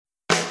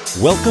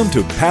Welcome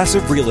to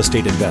Passive Real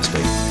Estate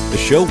Investing, the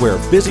show where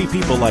busy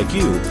people like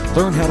you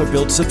learn how to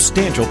build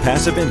substantial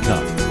passive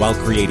income while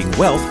creating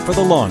wealth for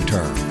the long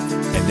term.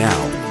 And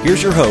now,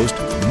 here's your host,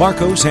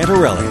 Marco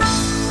Santarelli.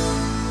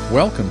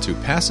 Welcome to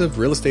Passive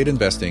Real Estate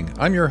Investing.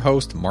 I'm your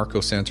host, Marco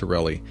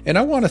Santarelli, and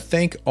I want to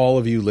thank all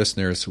of you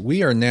listeners.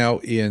 We are now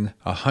in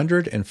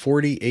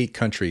 148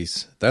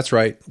 countries. That's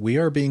right, we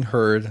are being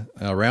heard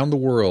around the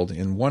world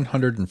in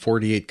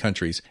 148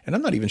 countries. And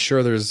I'm not even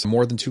sure there's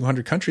more than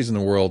 200 countries in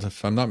the world.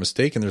 If I'm not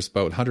mistaken, there's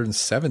about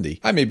 170.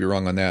 I may be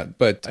wrong on that.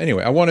 But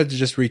anyway, I wanted to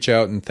just reach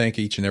out and thank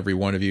each and every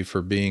one of you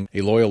for being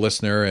a loyal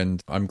listener.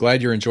 And I'm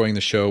glad you're enjoying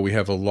the show. We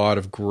have a lot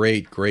of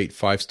great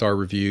 5-star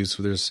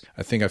reviews.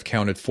 I think I've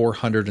counted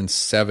 407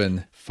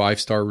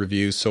 5-star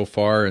reviews so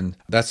far, and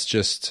that's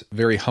just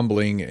very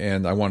humbling,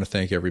 and I want to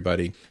thank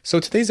everybody. So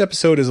today's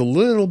episode is a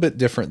little bit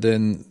different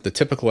than the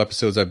typical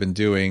episodes I've been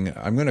doing.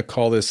 I'm going to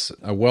call this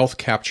a wealth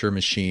capture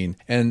machine,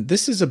 and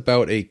this is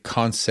about a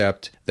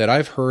concept that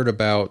I've heard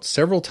about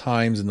several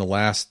times in the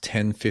last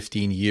 10,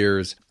 15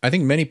 years. I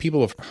think many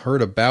people have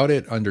heard about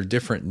it under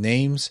different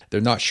names.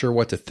 They're not sure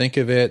what to think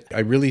of it. I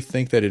really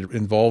think that it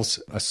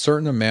involves a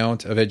certain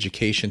amount of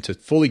education to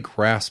fully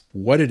grasp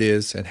what it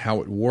is and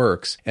how it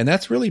works. And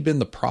that's really been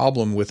the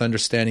problem with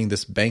understanding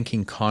this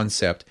banking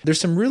concept.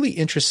 There's some really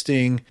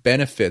interesting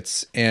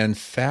benefits and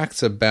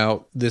facts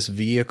about this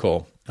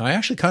vehicle. I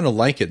actually kind of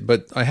like it,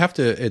 but I have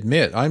to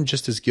admit, I'm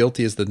just as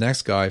guilty as the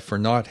next guy for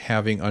not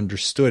having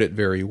understood it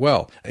very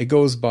well. It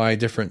goes by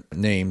different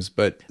names,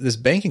 but this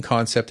banking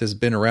concept has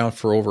been around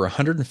for over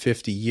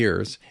 150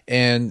 years,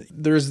 and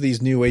there's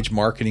these new age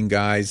marketing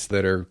guys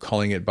that are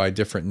calling it by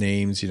different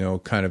names,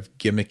 kind of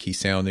gimmicky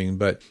sounding.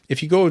 But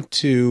if you go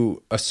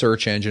to a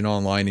search engine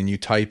online and you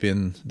type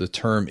in the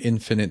term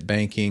infinite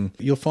banking,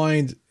 you'll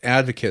find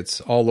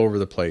advocates all over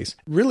the place.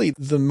 Really,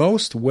 the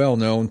most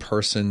well-known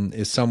person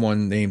is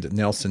someone named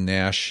Nelson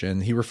Nash,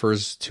 and he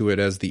refers to it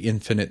as the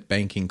infinite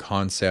banking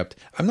concept.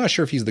 I'm not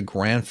sure if he's the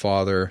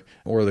grandfather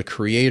or the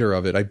creator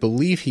of it. I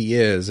believe he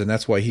is, and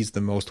that's why he's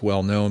the most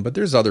well-known. But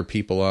there's other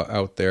people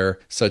out there,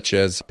 such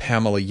as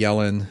Pamela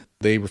Yellen.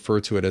 They refer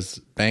to it as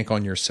Bank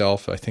on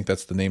Yourself. I think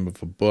that's the name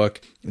of a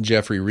book.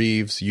 Jeffrey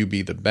Reeves, You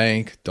Be the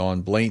Bank.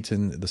 Don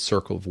Blanton, The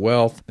Circle of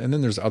Wealth. And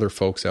then there's other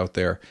folks out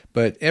there.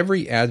 But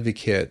every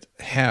advocate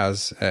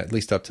has, at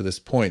least up to this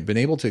point, been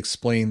able to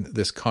explain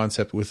this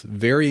concept with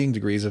varying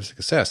degrees of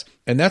success.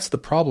 And that's the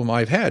problem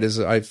I've had, is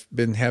I've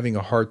been having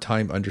a hard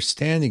time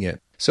understanding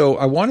it. So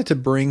I wanted to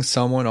bring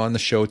someone on the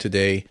show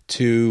today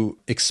to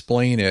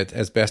explain it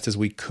as best as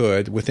we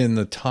could within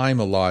the time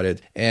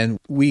allotted. And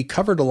we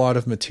covered a lot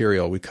of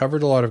material. We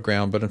covered a lot of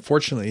ground, but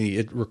unfortunately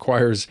it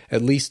requires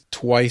at least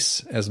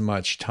twice as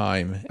much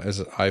time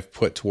as I've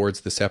put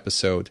towards this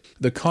episode.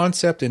 The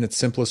concept in its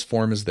simplest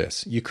form is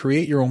this. You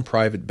create your own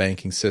private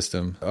banking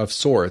system of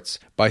sorts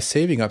by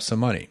saving up some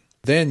money.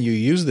 Then you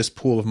use this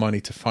pool of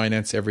money to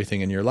finance everything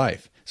in your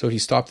life. So if you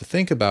stop to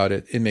think about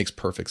it, it makes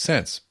perfect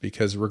sense,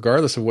 because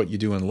regardless of what you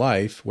do in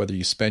life, whether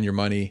you spend your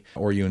money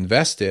or you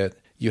invest it,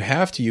 you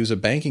have to use a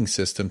banking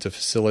system to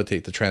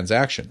facilitate the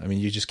transaction. I mean,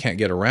 you just can't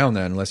get around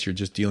that unless you're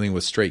just dealing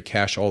with straight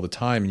cash all the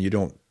time and you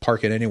don't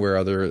park it anywhere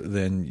other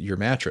than your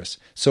mattress.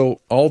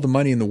 So all the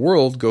money in the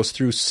world goes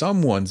through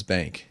someone's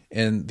bank.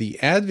 And the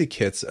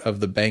advocates of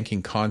the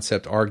banking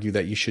concept argue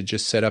that you should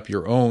just set up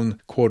your own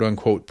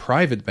quote-unquote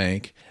private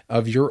bank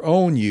of your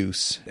own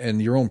use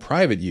and your own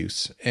private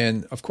use.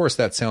 And of course,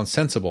 that sounds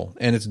sensible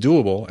and it's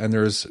doable, and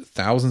there's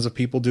thousands of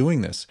people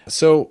doing this.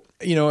 So,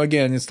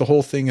 again, it's the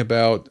whole thing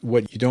about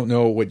what you don't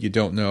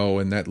know,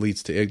 and that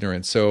leads to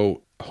ignorance.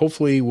 So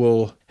hopefully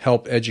we'll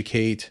help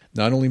educate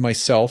not only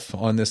myself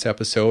on this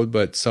episode,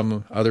 but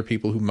some other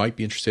people who might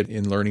be interested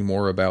in learning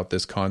more about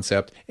this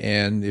concept.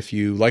 And if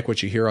you like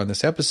what you hear on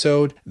this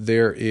episode,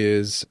 there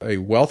is a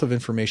wealth of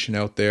information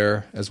out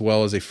there, as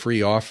well as a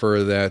free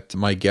offer that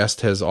my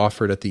guest has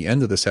offered at the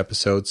end of this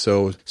episode.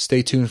 So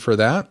stay tuned for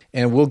that,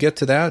 and we'll get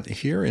to that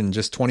here in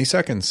just 20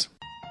 seconds.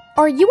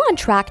 Are you on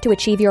track to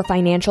achieve your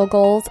financial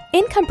goals?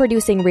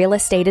 Income-producing real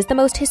estate is the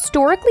most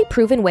historically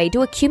proven way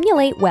to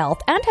accumulate wealth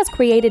and has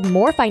created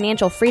more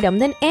financial freedom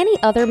than any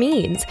other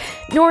means.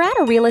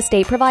 Norada Real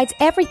Estate provides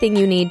everything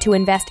you need to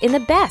invest in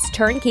the best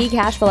turnkey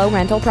cash flow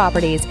rental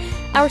properties.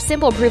 Our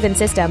simple, proven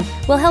system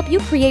will help you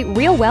create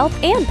real wealth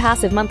and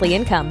passive monthly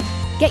income.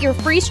 Get your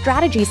free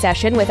strategy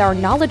session with our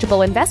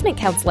knowledgeable investment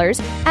counselors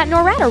at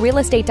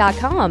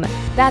noradarealestate.com.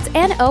 That's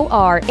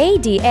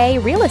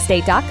NORADA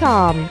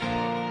realestate.com.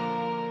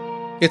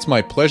 It's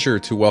my pleasure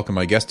to welcome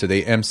my guest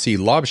today, MC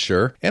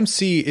Laubscher.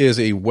 MC is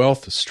a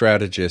wealth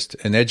strategist,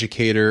 an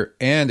educator,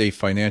 and a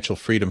financial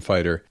freedom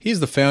fighter.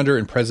 He's the founder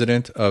and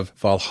president of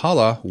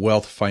Valhalla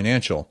Wealth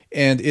Financial,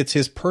 and it's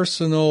his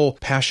personal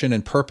passion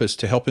and purpose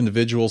to help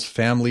individuals,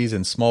 families,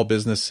 and small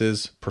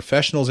businesses,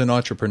 professionals, and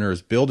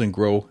entrepreneurs build and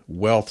grow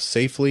wealth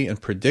safely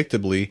and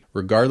predictably,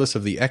 regardless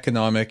of the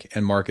economic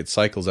and market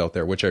cycles out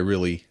there, which I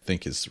really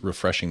think is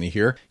refreshing to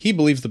hear. He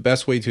believes the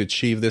best way to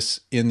achieve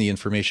this in the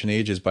information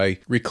age is by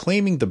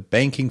reclaiming the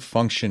banking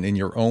function in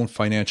your own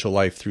financial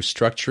life through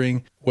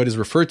structuring what is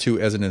referred to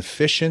as an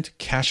efficient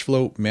cash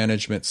flow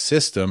management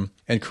system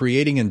and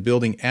creating and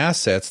building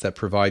assets that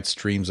provide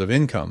streams of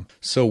income.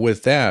 So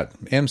with that,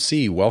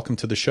 MC, welcome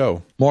to the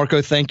show.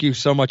 Marco, thank you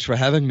so much for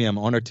having me. I'm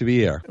honored to be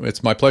here.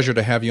 It's my pleasure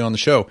to have you on the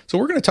show. So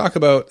we're going to talk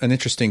about an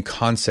interesting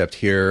concept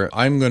here.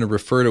 I'm going to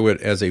refer to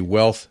it as a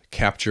wealth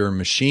capture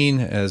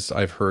machine, as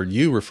I've heard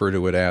you refer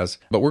to it as,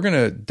 but we're going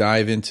to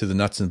dive into the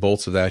nuts and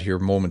bolts of that here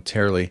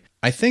momentarily.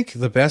 I think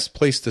the best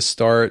place to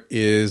start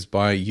is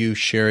by you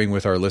sharing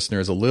with our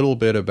listeners a little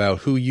bit about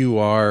who you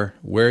are,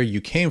 where you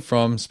came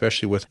from,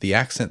 especially with the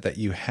accent that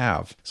you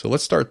have. So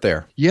let's start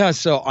there. Yeah,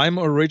 so I'm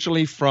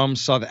originally from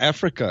South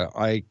Africa.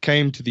 I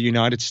came to the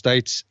United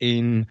States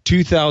in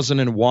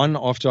 2001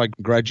 after I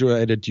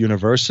graduated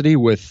university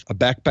with a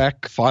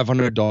backpack,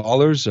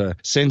 $500, a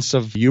sense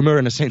of humor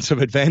and a sense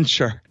of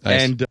adventure.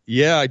 Nice. And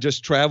I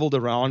just traveled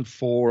around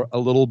for a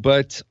little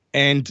bit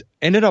and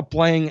ended up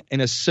playing in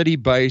a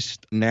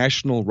city-based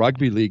national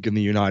rugby league in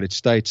the United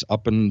States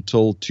up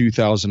until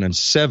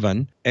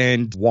 2007.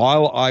 And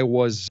while I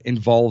was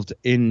involved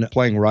in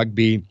playing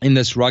rugby in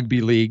this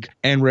rugby league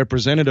and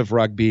representative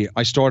rugby,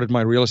 I started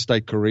my real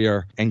estate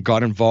career and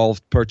got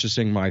involved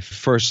purchasing my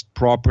first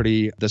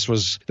property. This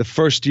was the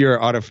first year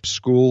out of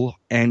school,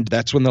 and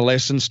that's when the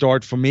lessons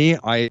started for me.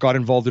 I got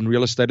involved in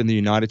real estate in the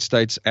United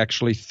States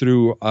actually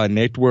through a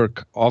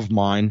network of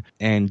mine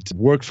and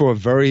worked for a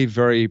very,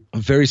 very,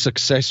 very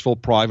successful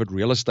private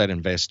real estate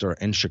investor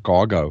in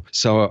Chicago.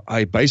 So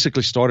I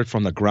basically started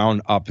from the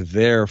ground up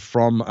there,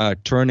 from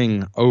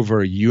turning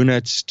over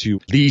units to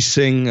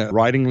leasing,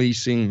 writing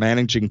leasing,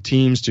 managing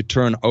teams to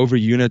turn over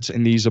units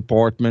in these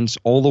apartments,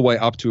 all the way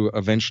up to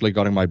eventually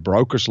getting my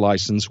broker's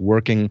license,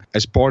 working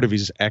as part of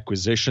his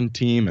acquisition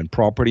team and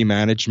property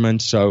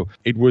management. So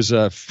it was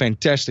a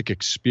fantastic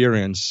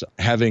experience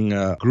having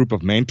a group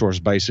of mentors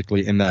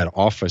basically in that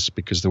office,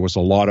 because there was a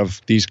lot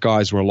of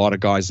guys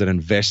that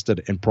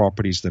invested in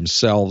properties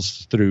themselves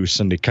through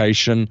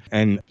syndication.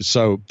 And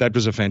so that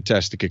was a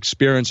fantastic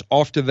experience.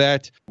 After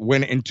that,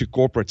 went into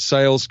corporate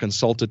sales,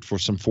 consulted for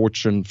some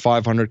Fortune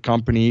 500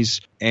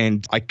 companies.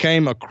 And I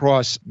came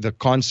across the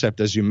concept,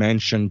 as you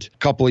mentioned, a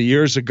couple of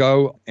years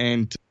ago,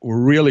 and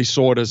really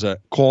saw it as a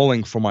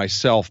calling for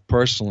myself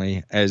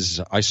personally, as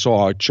I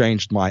saw it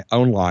changed my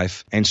own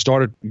life, and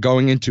started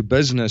going into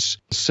business,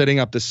 setting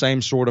up the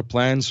same sort of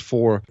plans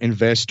for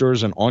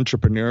investors and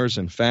entrepreneurs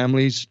and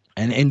families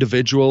and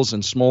individuals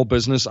and small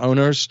business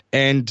owners.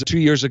 And 2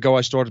 years ago,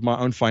 I started my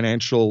own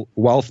financial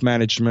wealth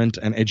management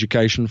and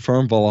education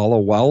firm, Valhalla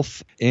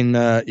Wealth.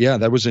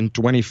 That was in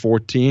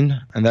 2014,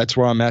 and that's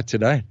where I'm at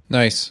today.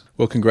 Nice.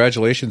 Well,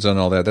 congratulations on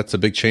all that. That's a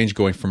big change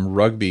going from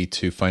rugby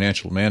to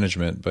financial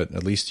management, but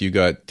at least you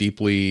got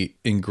deeply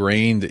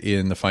ingrained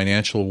in the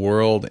financial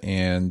world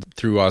and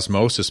through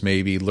osmosis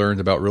maybe learned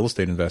about real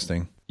estate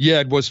investing. Yeah,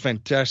 it was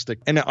fantastic.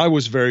 And I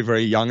was very,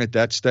 very young at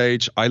that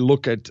stage. I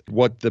look at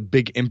what the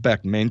big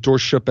impact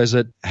mentorship as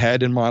it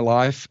had in my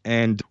life.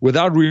 And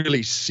without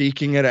really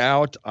seeking it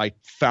out, I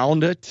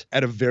found it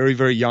at a very,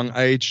 very young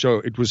age. So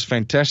it was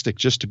fantastic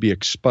just to be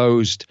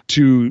exposed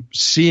to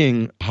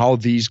seeing how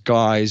these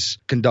guys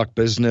conduct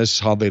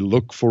business, how they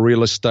look for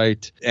real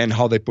estate, and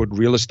how they put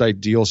real estate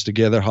deals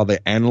together, how they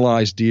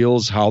analyze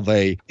deals, how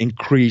they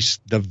increase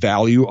the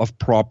value of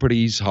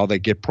properties, how they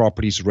get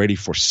properties ready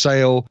for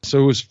sale. So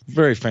it was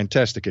very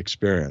fantastic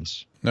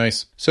experience.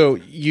 Nice. So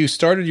you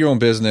started your own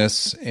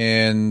business,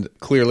 and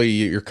clearly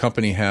your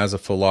company has a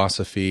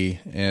philosophy,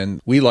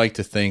 and we like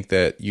to think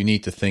that you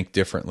need to think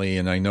differently.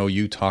 And I know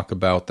you talk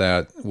about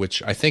that,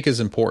 which I think is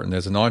important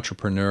as an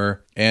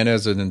entrepreneur and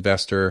as an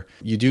investor.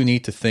 You do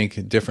need to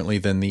think differently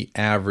than the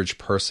average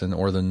person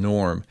or the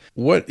norm.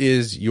 What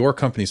is your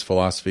company's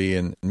philosophy,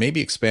 and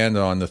maybe expand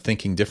on the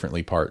thinking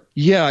differently part?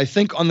 Yeah, I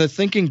think on the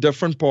thinking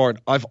different part,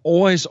 I've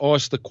always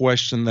asked the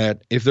question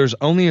that if there's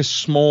only a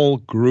small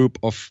group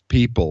of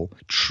people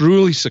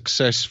truly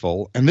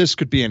successful, and this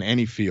could be in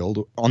any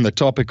field, on the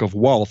topic of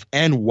wealth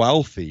and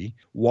wealthy,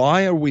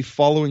 why are we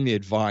following the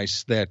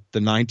advice that the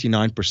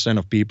 99%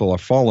 of people are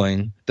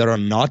following that are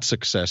not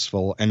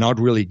successful and not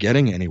really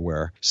getting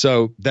anywhere?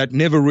 So that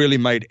never really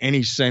made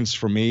any sense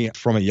for me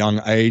from a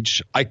young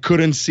age. I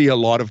couldn't see a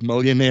lot of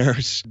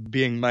millionaires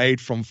being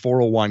made from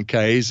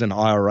 401ks and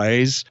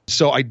IRAs.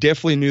 So I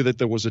definitely knew that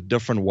there was a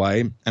different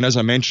way. And as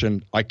I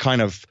mentioned, I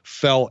kind of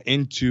fell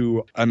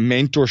into a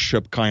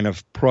mentorship kind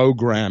of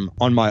program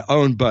on my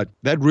own, but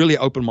that really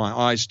opened my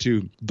eyes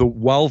to the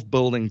wealth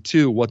building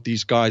too, what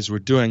these guys were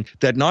doing.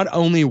 That not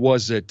only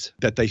was it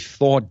that they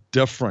thought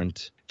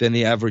different than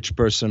the average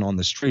person on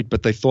the street,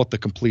 but they thought the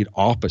complete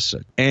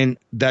opposite. And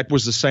that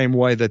was the same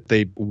way that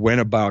they went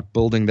about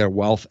building their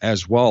wealth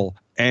as well.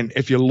 And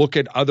if you look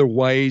at other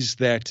ways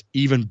that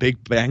even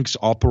big banks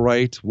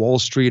operate, Wall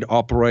Street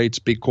operates,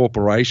 big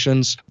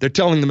corporations, they're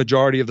telling the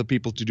majority of the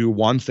people to do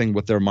one thing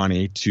with their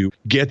money, to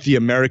get the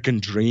American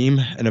dream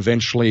and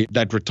eventually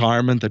that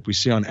retirement that we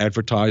see on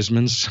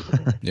advertisements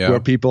where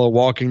people are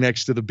walking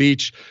next to the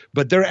beach.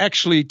 But they're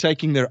actually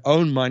taking their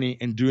own money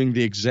and doing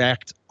the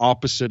exact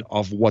opposite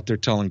of what they're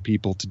telling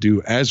people to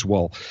do as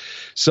well.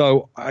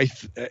 So,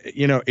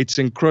 it's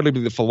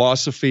incredibly the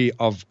philosophy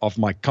of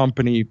my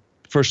company.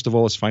 First of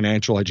all, is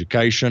financial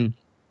education.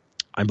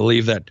 I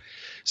believe that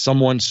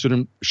someone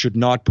should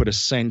not put a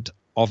cent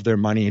of their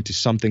money into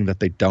something that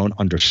they don't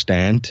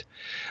understand.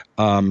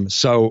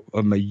 So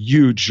I'm a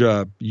huge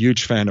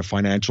fan of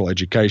financial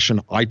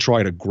education. I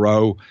try to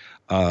grow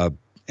and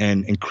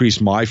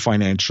increase my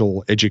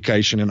financial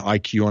education and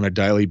IQ on a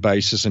daily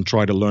basis and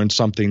try to learn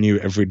something new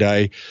every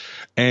day.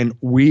 And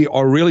we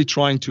are really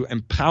trying to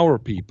empower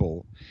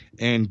people.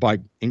 And by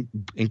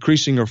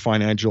increasing your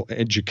financial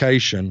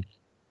education,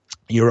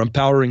 you're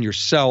empowering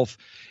yourself,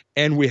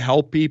 and we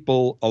help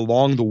people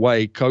along the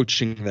way,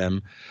 coaching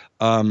them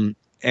and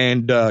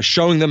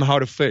showing them how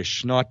to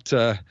fish,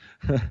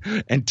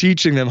 and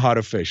teaching them how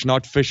to fish,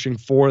 not fishing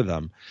for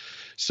them.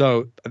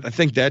 So I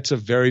think that's a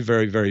very,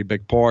 very, very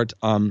big part.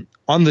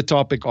 On the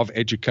topic of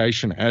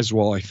education as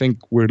well, I think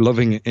we're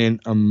living in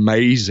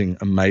amazing,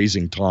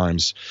 amazing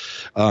times.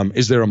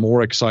 Is there a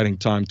more exciting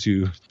time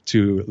to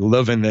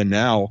live in than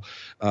now?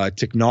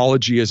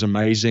 Technology is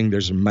amazing.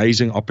 There's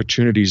amazing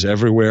opportunities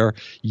everywhere.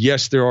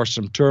 Yes, there are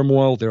some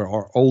turmoil. There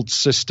are old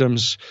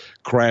systems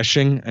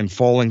crashing and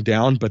falling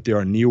down, but there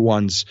are new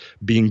ones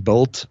being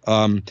built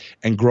and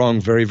growing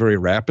very, very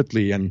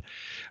rapidly. And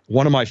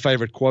one of my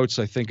favorite quotes,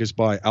 I think, is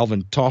by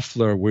Alvin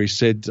Toffler, where he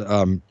said,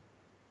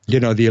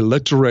 the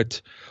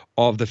illiterate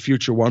of the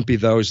future won't be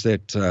those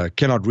that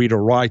cannot read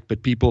or write,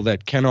 but people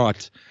that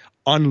cannot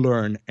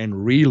unlearn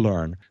and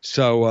relearn.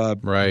 So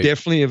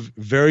definitely a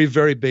very,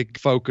 very big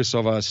focus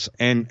of us.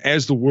 And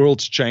as the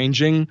world's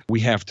changing, we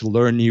have to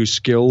learn new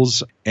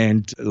skills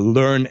and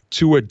learn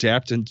to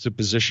adapt and to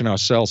position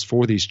ourselves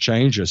for these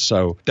changes.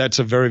 So that's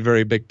a very,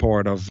 very big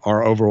part of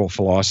our overall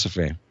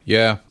philosophy.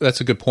 Yeah,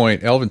 that's a good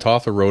point. Alvin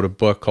Toffler wrote a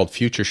book called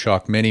Future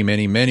Shock many,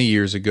 many, many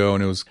years ago,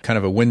 and it was kind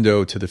of a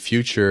window to the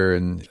future.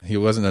 And he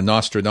wasn't a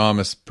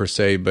Nostradamus per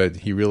se, but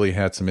he really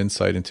had some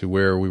insight into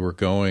where we were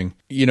going.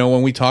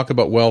 When we talk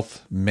about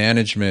wealth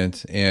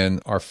management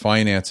and our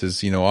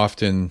finances,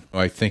 often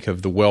I think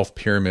of the wealth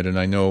pyramid, and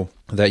I know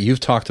that you've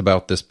talked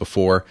about this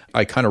before.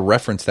 I kind of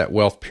reference that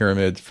wealth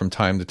pyramid from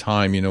time to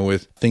time,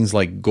 with things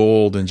like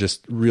gold and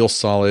just real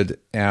solid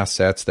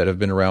assets that have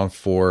been around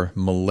for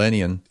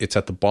millennia. It's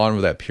at the bottom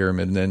of that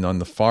pyramid. And then on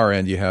the far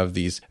end, you have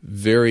these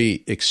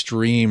very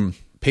extreme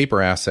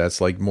paper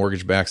assets like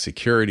mortgage-backed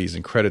securities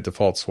and credit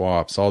default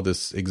swaps, all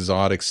this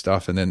exotic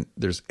stuff. And then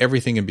there's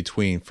everything in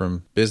between,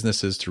 from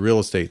businesses to real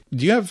estate.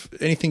 Do you have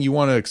anything you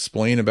want to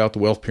explain about the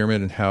wealth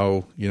pyramid and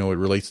how, it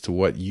relates to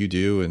what you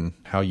do and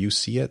how you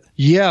see it?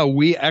 Yeah,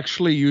 we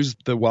actually use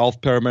the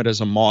wealth pyramid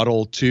as a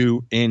model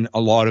too in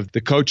a lot of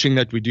the coaching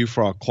that we do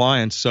for our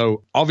clients.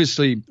 So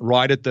obviously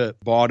right at the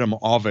bottom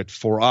of it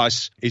for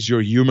us is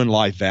your human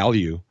life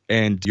value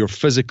and your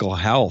physical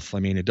health. I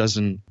mean, it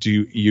doesn't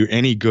do you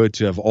any good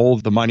to have all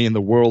the money in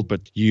the world,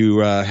 but you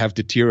have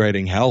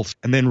deteriorating health.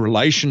 And then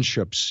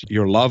relationships,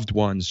 your loved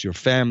ones, your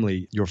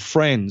family, your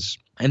friends,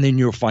 and then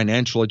your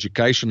financial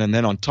education. And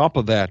then on top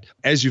of that,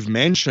 as you've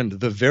mentioned,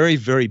 the very,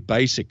 very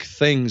basic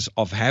things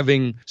of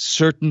having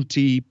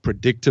certainty,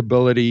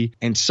 predictability,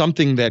 and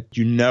something that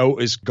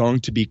is going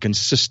to be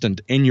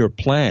consistent in your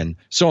plan.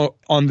 So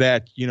on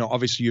that,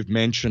 obviously you've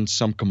mentioned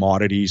some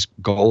commodities,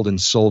 gold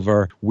and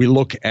silver. We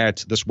look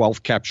at this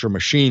wealth capture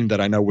machine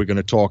that I know we're going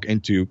to talk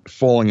into,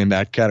 falling in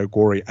that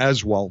category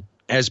as well.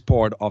 As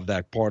part of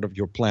that part of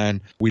your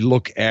plan, we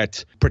look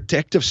at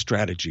protective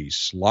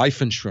strategies,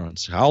 life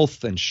insurance,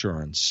 health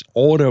insurance,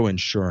 auto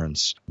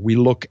insurance. We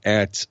look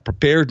at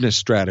preparedness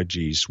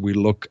strategies. We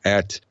look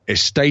at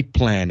estate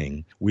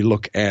planning. We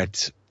look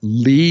at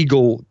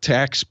legal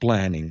tax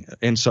planning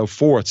and so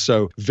forth.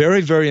 So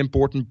very, very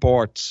important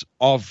parts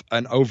of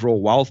an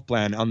overall wealth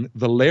plan. And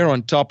the layer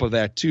on top of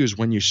that too is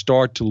when you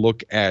start to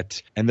look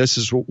at, and this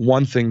is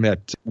one thing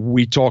that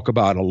we talk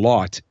about a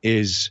lot,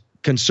 is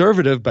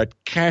conservative but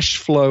cash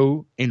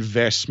flow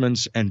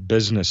investments and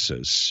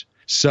businesses.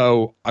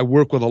 So I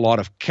work with a lot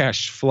of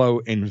cash flow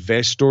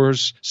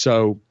investors.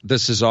 So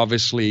this is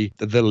obviously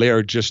the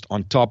layer just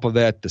on top of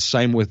that. The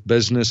same with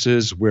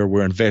businesses where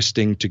we're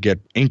investing to get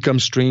income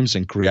streams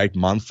and create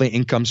monthly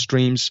income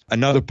streams.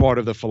 Another part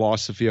of the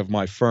philosophy of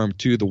my firm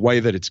too, the way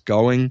that it's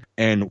going,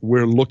 and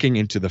we're looking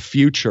into the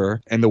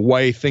future and the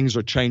way things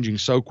are changing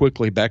so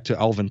quickly. Back to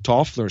Alvin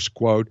Toffler's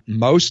quote,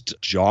 most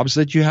jobs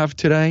that you have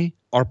today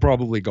are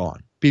probably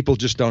gone. People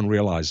just don't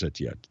realize it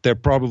yet. They're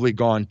probably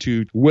gone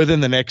to within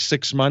the next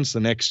 6 months, the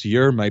next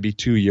year, maybe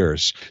 2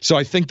 years. So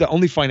I think the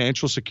only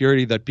financial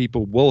security that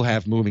people will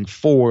have moving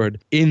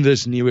forward in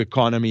this new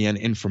economy and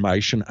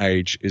information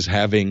age is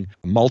having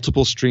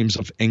multiple streams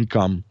of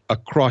income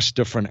across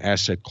different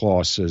asset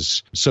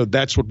classes. So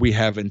that's what we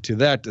have into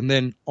that. And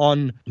then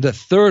on the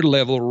third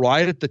level,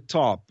 right at the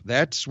top,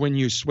 that's when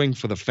you swing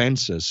for the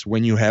fences,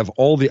 when you have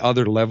all the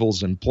other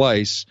levels in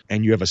place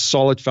and you have a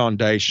solid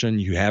foundation,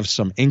 you have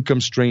some income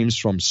streams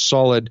from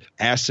solid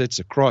assets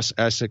across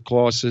asset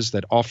classes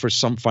that offer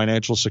some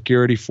financial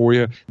security for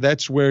you.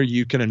 That's where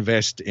you can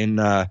invest in,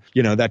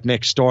 that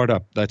next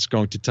startup that's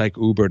going to take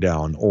Uber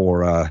down,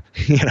 or,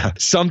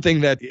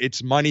 something that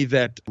it's money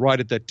that right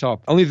at the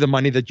top, only the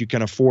money that you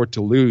can afford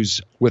to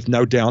lose with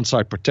no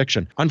downside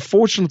protection.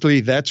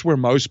 Unfortunately, that's where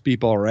most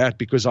people are at,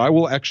 because I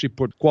will actually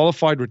put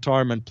qualified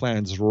retirement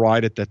plans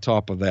right at the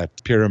top of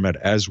that pyramid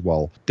as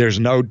well. There's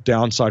no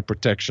downside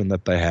protection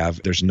that they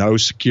have. There's no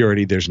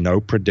security. There's no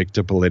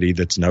predictability.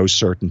 There's no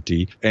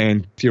certainty.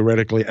 And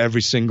theoretically,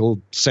 every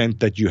single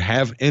cent that you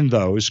have in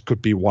those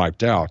could be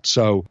wiped out.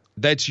 So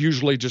that's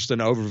usually just an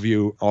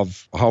overview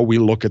of how we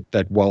look at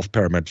that wealth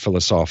pyramid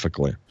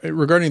philosophically.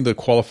 Regarding the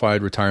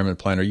qualified retirement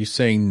plan, are you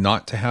saying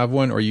not to have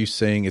one, or are you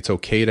saying it's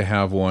okay to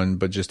have one,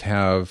 but just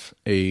have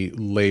a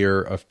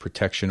layer of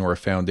protection or a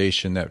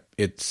foundation that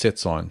it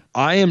sits on?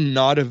 I am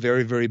not a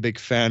very, very big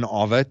fan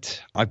of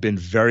it. I've been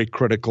very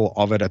critical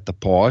of it at the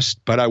past,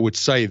 but I would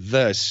say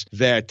this,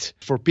 that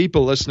for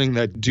people listening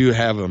that do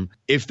have them,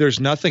 if there's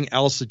nothing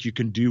else that you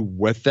can do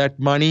with that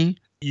money,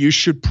 you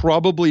should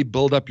probably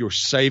build up your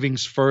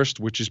savings first,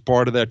 which is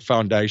part of that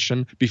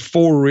foundation,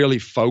 before really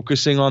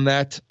focusing on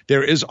that.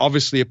 There is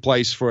obviously a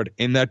place for it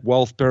in that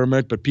wealth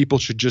pyramid, but people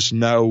should just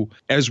know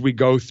as we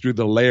go through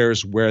the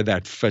layers where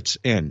that fits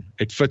in.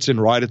 It fits in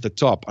right at the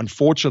top.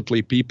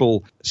 Unfortunately,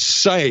 people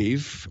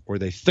save, or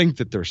they think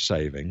that they're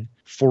saving,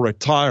 for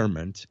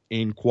retirement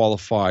in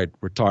qualified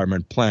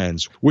retirement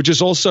plans, which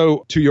is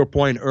also, to your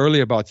point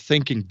earlier about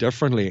thinking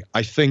differently,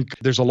 I think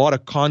there's a lot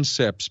of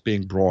concepts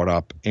being brought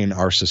up in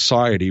our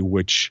society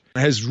which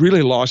has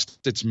really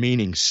lost its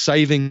meaning,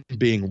 saving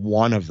being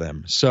one of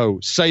them. So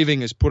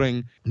saving is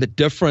putting the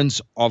difference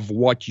of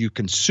what you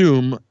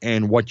consume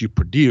and what you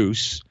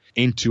produce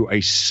into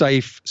a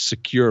safe,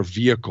 secure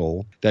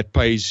vehicle that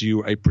pays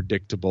you a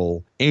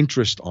predictable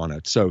interest on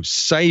it. So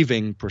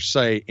saving per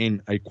se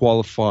in a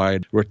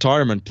qualified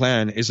retirement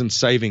plan isn't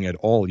saving at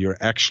all. You're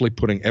actually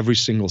putting every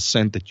single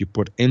cent that you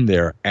put in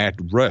there at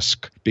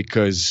risk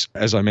because,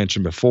 as I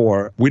mentioned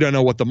before, we don't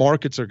know what the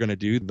markets are going to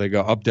do. They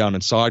go up, down,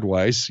 and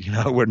sideways.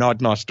 We're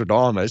not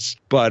Nostradamus,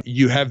 but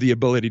you have the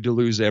ability to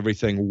lose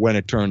everything when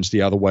it turns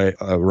the other way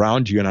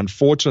around you. And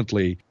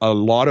unfortunately, a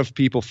lot of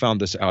people found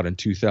this out in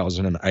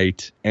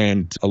 2008.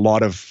 And a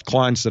lot of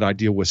clients that I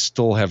deal with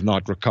still have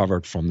not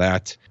recovered from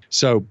that.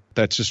 So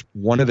that's just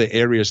one of the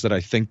areas that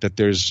I think that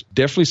there's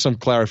definitely some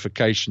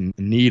clarification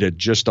needed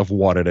just of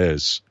what it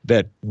is,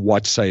 that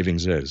what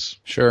savings is.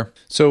 Sure.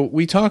 So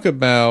we talk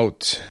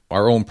about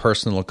our own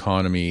personal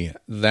economy.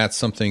 That's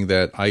something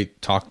that I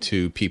talk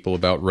to people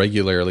about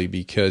regularly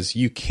because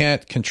you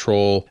can't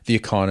control the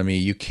economy.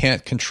 You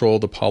can't control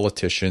the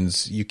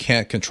politicians. You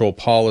can't control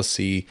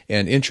policy,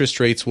 and interest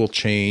rates will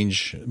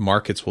change.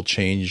 Markets will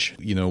change.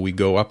 We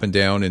go up and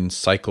down in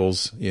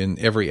cycles in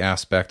every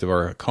aspect of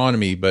our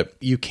economy, but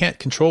you can't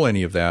control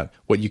any of that.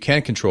 What you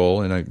can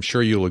control, and I'm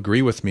sure you'll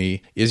agree with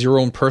me, is your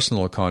own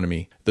personal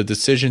economy. The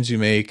decisions you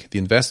make, the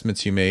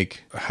investments you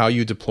make, how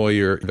you deploy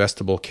your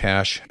investable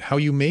cash, how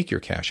you make your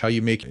cash, how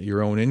you make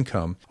your own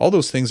income. All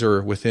those things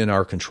are within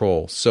our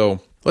control.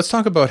 So let's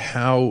talk about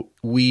how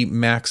we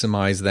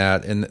maximize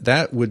that. And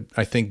that would,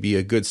 I think, be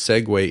a good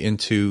segue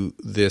into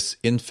this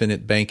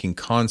infinite banking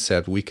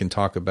concept. We can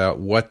talk about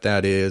what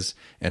that is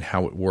and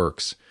how it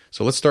works.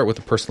 So let's start with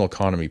the personal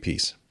economy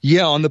piece.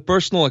 Yeah, on the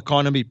personal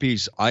economy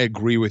piece, I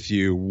agree with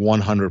you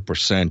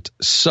 100%.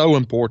 So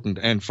important.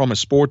 And from a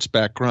sports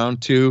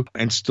background too,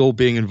 and still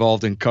being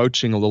involved in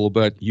coaching a little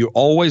bit, you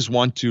always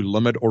want to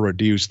limit or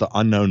reduce the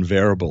unknown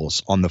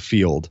variables on the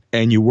field.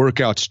 And you work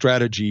out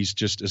strategies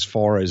just as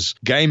far as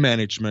game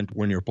management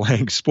when you're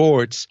playing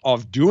sports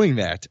of doing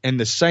that. And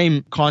the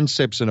same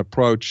concepts and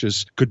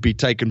approaches could be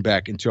taken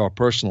back into our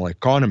personal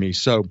economy.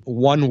 So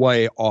one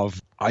way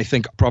of, I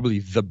think, probably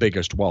the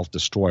biggest wealth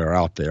destroyer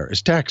out there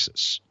is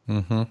taxes.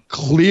 Mm-hmm.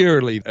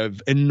 Clearly, an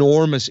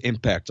enormous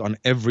impact on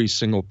every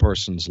single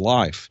person's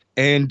life.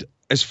 And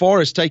as far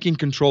as taking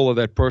control of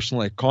that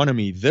personal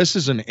economy, this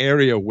is an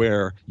area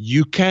where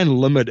you can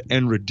limit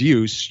and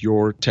reduce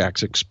your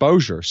tax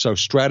exposure. So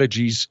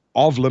strategies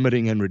of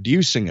limiting and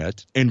reducing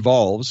it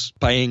involves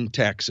paying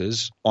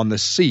taxes on the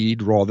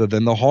seed rather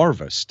than the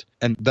harvest.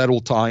 and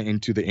that'll tie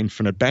into the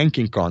infinite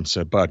banking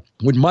concept. But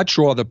we'd much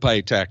rather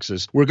pay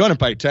taxes. We're going to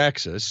pay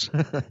taxes,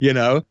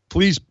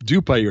 Please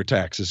do pay your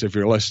taxes if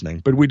you're listening,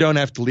 but we don't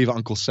have to leave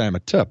Uncle Sam a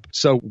tip.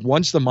 So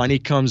once the money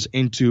comes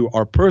into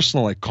our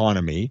personal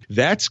economy,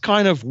 that's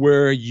kind of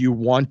where you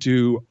want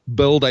to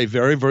build a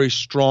very, very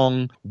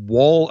strong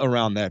wall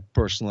around that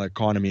personal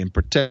economy and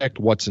protect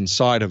what's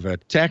inside of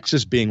it.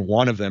 Taxes being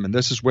one of them. And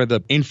this is where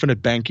the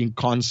infinite banking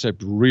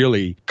concept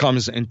really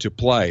comes into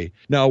play.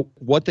 Now,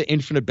 what the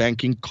infinite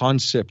banking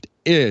concept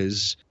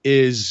is,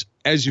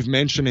 as you've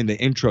mentioned in the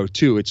intro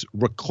too, it's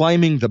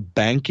reclaiming the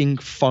banking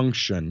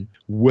function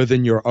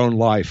within your own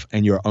life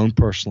and your own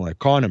personal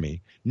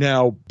economy.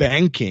 Now,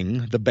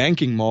 the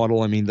banking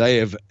model, they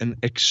have an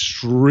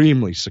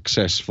extremely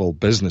successful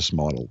business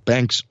model.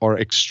 Banks are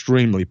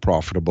extremely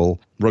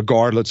profitable,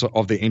 regardless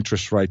of the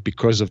interest rate,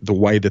 because of the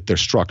way that they're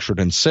structured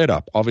and set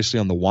up. Obviously,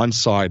 on the one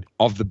side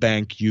of the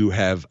bank, you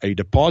have a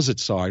deposit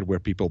side where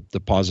people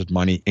deposit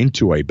money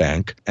into a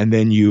bank. And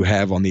then you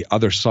have on the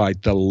other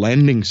side, the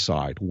lending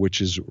side, which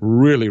is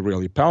really,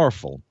 really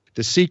powerful.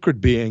 The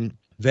secret being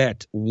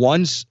that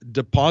once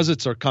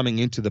deposits are coming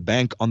into the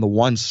bank on the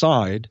one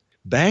side,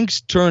 banks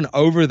turn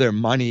over their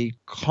money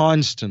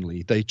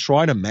constantly. They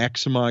try to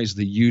maximize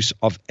the use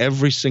of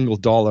every single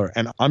dollar.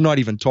 And I'm not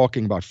even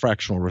talking about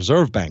fractional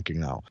reserve banking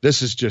now.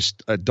 This is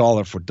just a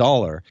dollar for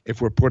dollar.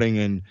 If we're putting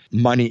in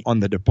money on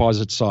the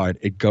deposit side,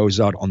 it goes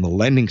out on the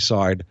lending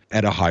side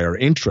at a higher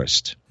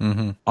interest.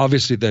 Mm-hmm.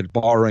 Obviously, they're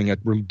borrowing at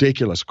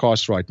ridiculous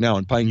costs right now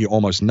and paying you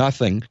almost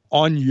nothing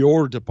on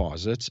your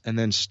deposits and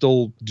then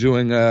still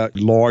doing a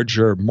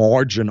larger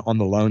margin on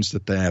the loans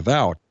that they have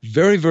out.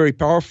 Very, very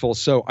powerful.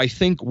 So I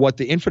think what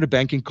the infinite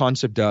banking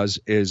concept does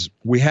is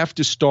we have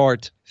to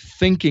start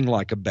thinking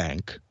like a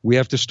bank. We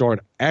have to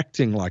start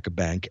acting like a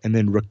bank and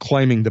then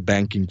reclaiming the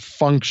banking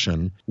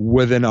function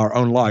within our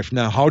own life.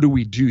 Now, how do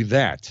we do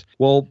that?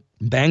 Well,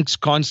 banks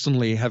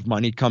constantly have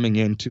money coming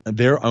into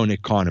their own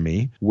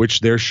economy, which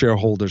their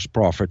shareholders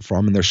profit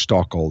from and their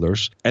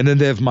stockholders. And then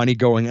they have money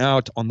going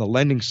out on the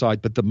lending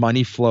side, but the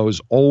money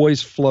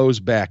always flows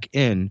back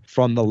in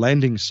from the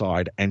lending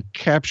side and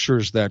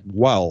captures that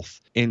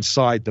wealth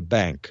inside the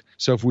bank.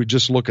 So if we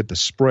just look at the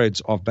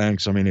spreads of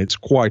banks, it's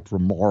quite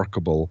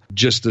remarkable,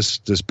 just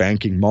this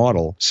banking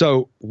model.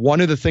 So one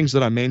of the things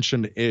that I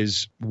mentioned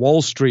is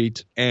Wall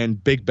Street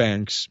and big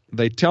banks,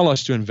 they tell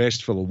us to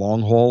invest for the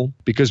long haul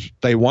because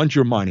they want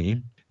your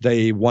money.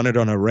 They want it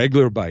on a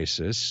regular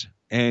basis.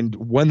 And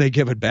when they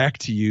give it back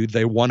to you,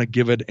 they want to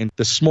give it in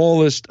the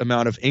smallest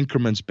amount of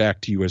increments back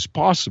to you as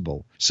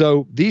possible.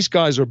 So these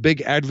guys are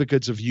big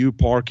advocates of you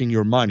parking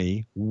your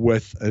money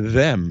with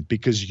them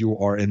because you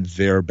are in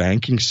their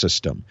banking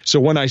system. So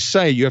when I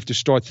say you have to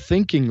start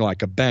thinking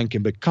like a bank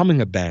and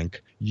becoming a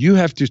bank, you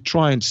have to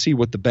try and see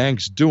what the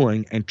bank's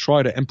doing and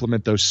try to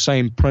implement those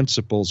same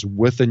principles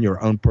within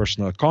your own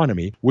personal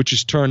economy, which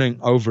is turning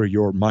over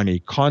your money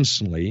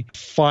constantly,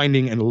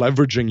 finding and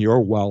leveraging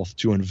your wealth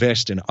to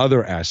invest in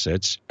other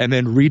assets, and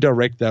then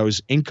redirect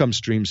those income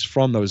streams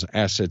from those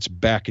assets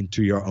back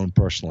into your own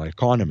personal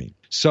economy.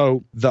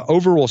 So the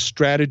overall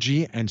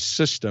strategy and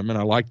system, and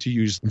I like to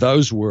use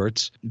those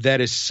words, that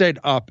is set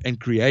up and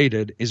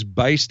created is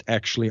based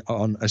actually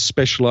on a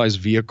specialized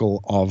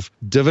vehicle of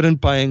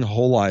dividend-paying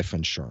whole life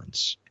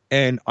insurance.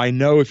 And I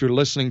know if you're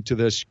listening to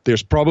this,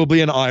 there's probably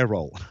an eye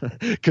roll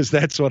because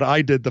that's what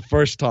I did the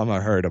first time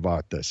I heard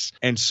about this.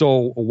 And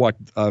so what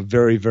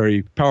very,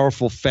 very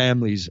powerful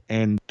families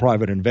and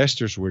private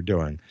investors were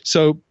doing.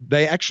 So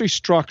they actually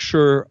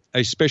structure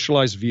a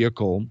specialized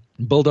vehicle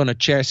built on a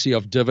chassis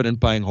of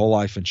dividend-paying whole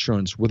life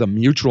insurance with a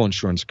mutual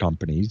insurance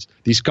companies.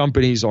 These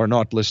companies are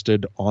not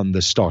listed on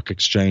the stock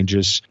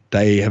exchanges.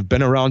 They have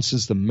been around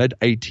since the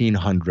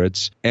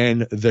mid-1800s,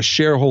 and the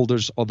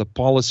shareholders are the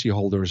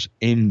policyholders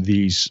in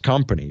these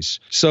companies.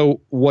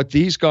 So what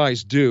these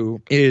guys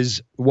do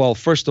is, well,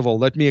 first of all,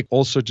 let me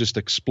also just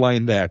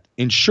explain that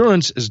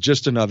insurance is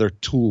just another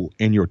tool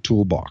in your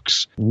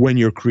toolbox when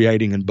you're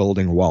creating and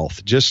building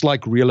wealth. Just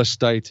like real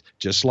estate,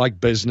 just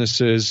like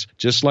businesses,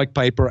 just like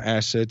paper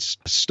assets,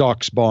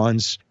 stocks,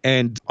 bonds,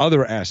 and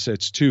other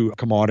assets too,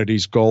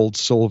 commodities, gold,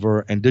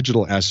 silver, and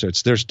digital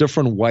assets. There's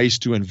different ways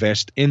to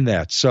invest in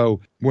that. So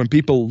when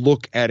people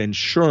look at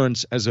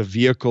insurance as a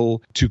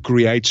vehicle to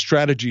create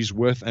strategies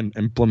with and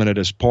implement it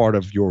as part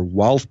of your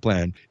wealth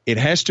plan, it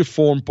has to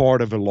form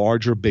part of a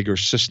larger, bigger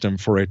system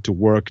for it to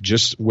work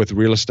just with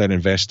real estate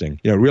investing.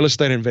 Real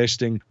estate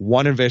investing,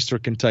 one investor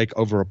can take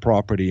over a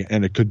property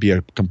and it could be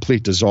a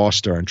complete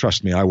disaster. And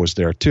trust me, I was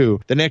there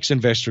too. The next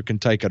investor can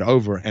take it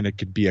over and it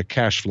could be a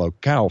cash flow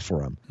cow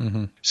for him.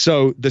 Mm-hmm.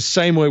 So the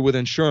same way with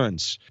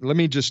insurance. Let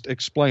me just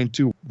explain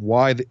too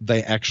why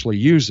they actually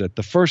use it.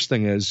 The first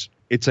thing is,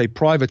 it's a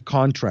private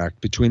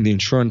contract between the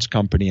insurance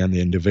company and the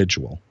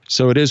individual.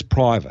 So it is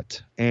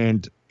private,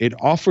 and it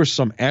offers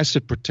some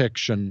asset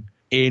protection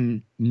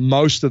in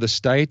most of the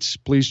states.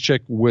 Please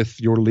check with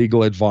your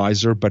legal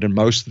advisor, but in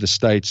most of the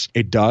states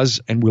it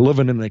does. And we live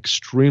in an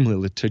extremely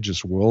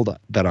litigious world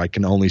that I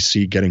can only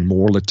see getting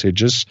more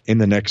litigious in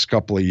the next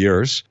couple of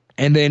years.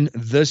 And then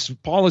this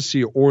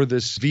policy or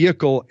this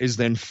vehicle is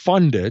then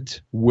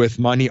funded with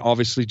money,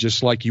 obviously,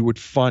 just like you would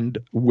fund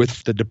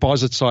with the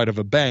deposit side of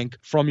a bank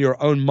from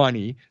your own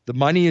money. The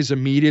money is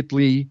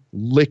immediately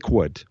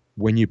liquid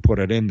when you put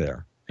it in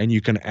there, and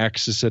you can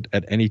access it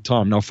at any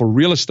time. Now, for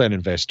real estate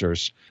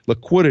investors,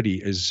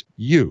 liquidity is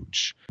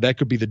huge. That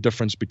could be the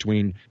difference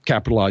between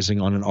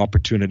capitalizing on an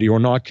opportunity or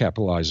not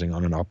capitalizing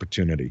on an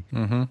opportunity.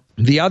 Mm-hmm.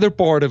 The other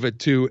part of it,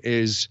 too,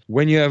 is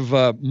when you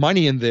have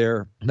money in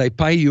there, they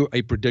pay you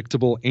a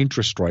predictable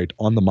interest rate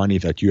on the money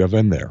that you have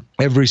in there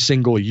every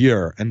single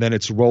year, and then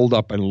it's rolled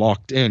up and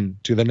locked in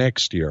to the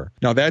next year.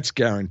 Now, that's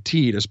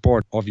guaranteed as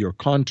part of your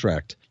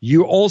contract.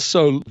 You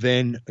also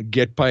then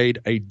get paid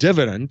a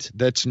dividend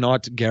that's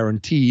not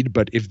guaranteed,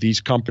 but if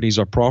these companies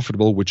are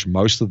profitable, which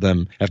most of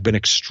them have been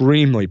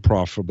extremely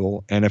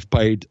profitable and have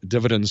paid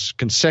dividends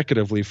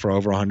consecutively for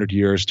over 100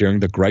 years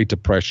during the Great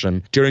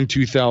Depression, during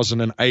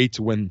 2008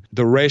 when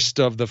the rest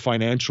of the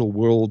financial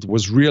world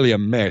was really a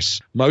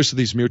mess, most of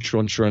these mutual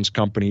insurance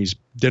companies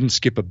didn't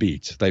skip a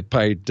beat. They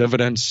paid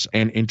dividends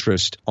and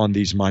interest on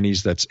these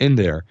monies that's in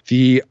there.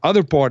 The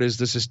other part is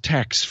this is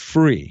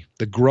tax-free.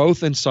 The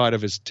growth inside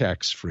of it is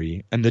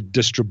tax-free, and the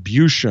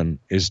distribution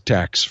is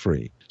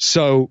tax-free.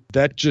 So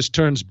that just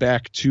turns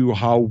back to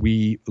how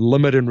we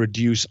limit and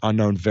reduce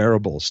unknown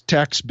variables,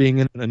 tax being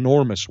an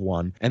enormous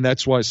one. And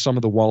that's why some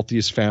of the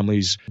wealthiest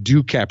families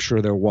do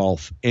capture their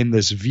wealth in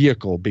this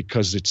vehicle,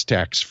 because it's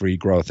tax-free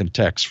growth and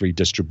tax-free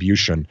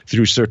distribution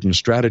through certain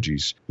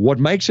strategies. What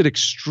makes it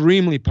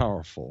extremely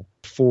powerful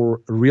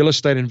for real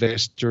estate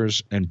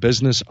investors and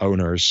business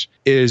owners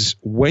is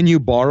when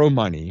you borrow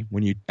money,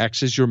 when you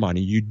access your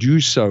money, you do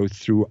so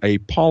through a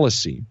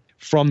policy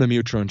from the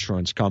mutual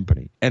insurance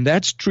company. And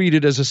that's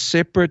treated as a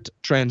separate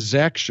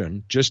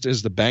transaction, just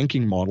as the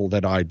banking model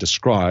that I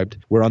described,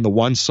 where on the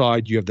one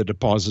side you have the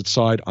deposit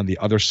side, on the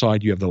other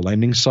side you have the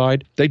lending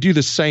side. They do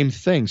the same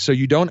thing. So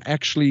you don't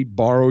actually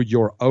borrow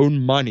your own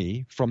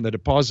money from the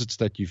deposits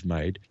that you've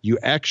made. You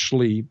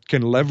actually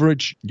can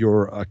leverage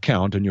your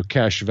account and your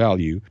cash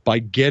value by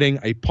getting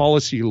a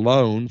policy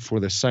loan for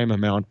the same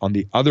amount on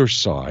the other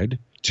side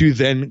to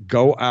then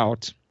go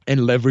out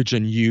and leverage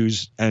and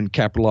use and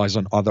capitalize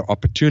on other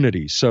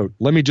opportunities. So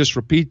let me just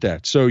repeat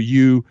that. So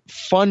you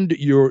fund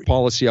your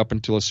policy up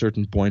until a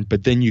certain point,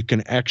 but then you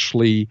can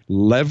actually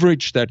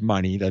leverage that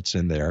money that's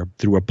in there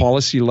through a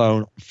policy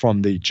loan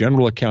from the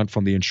general account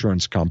from the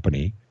insurance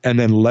company, and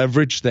then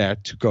leverage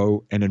that to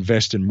go and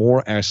invest in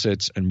more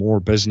assets and more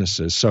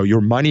businesses. So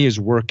your money is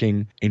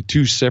working in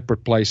two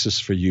separate places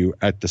for you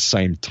at the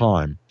same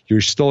time.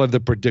 You still have the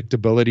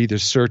predictability, the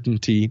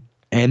certainty,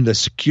 and the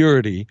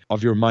security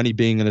of your money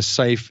being in a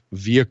safe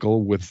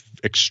vehicle with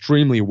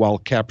extremely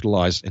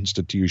well-capitalized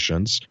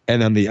institutions.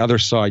 And on the other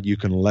side, you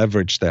can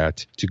leverage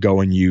that to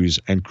go and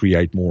use and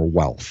create more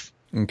wealth.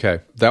 Okay,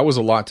 that was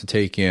a lot to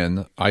take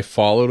in. I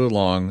followed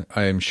along.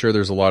 I am sure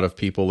there's a lot of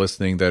people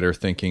listening that are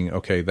thinking,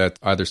 okay, that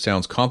either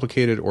sounds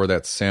complicated or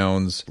that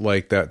sounds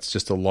like that's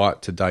just a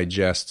lot to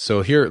digest.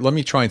 So here, let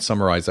me try and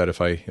summarize that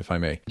if I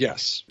may.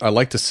 Yes. I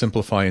like to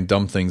simplify and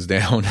dumb things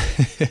down.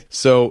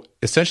 So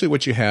essentially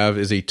what you have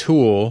is a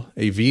tool,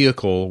 a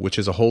vehicle, which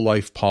is a whole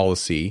life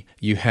policy.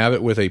 You have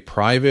it with a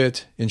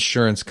private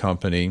insurance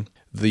company.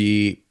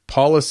 The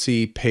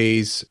policy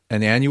pays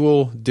an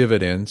annual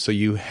dividend. So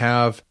you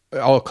have,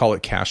 I'll call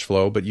it cash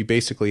flow, but you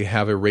basically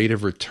have a rate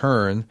of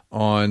return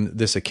on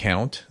this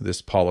account,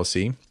 this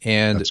policy.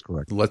 And that's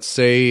correct. Let's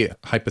say,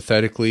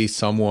 hypothetically,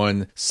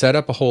 someone set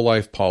up a whole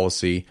life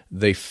policy.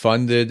 They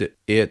funded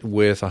it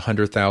with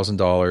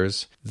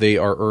 $100,000. They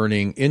are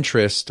earning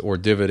interest or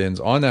dividends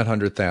on that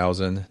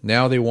 $100,000.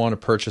 Now they want to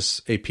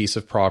purchase a piece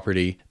of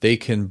property. They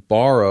can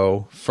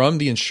borrow from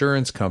the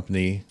insurance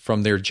company,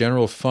 from their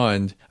general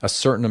fund, a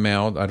certain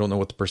amount. I don't know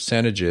what the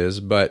percentage is,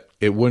 but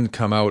it wouldn't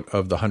come out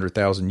of the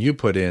 $100,000 you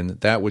put in.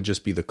 That would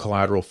just be the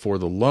collateral for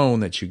the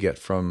loan that you get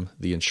from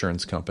the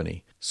insurance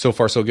company. So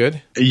far, so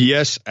good?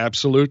 Yes,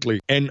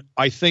 absolutely. And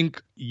I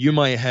think you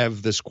might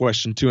have this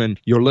question too, and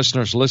your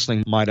listeners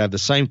listening might have the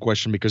same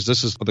question, because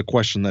this is the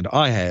question that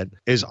I had,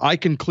 is I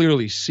can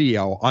clearly see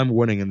how I'm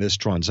winning in this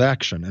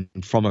transaction.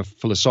 And from a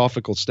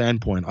philosophical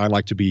standpoint, I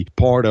like to be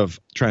part of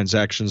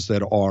transactions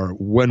that are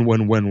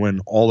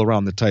win-win-win-win all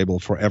around the table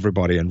for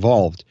everybody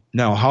involved.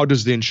 Now, how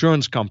does the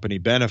insurance company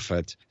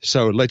benefit?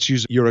 So let's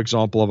use your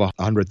example of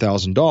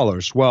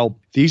 $100,000. Well,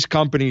 these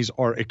companies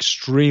are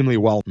extremely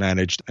well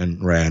managed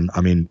and ran.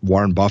 I mean,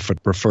 Warren Buffett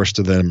refers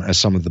to them as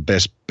some of the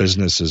best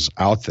businesses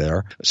out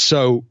there.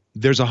 So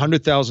there's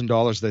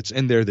 $100,000 that's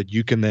in there that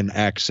you can then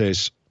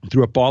access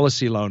through a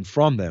policy loan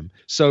from them.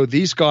 So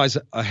these guys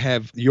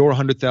have your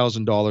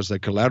 $100,000. They're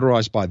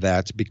collateralized by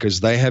that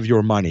because they have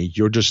your money.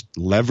 You're just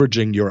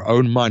leveraging your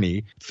own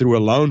money through a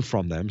loan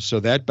from them.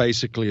 So that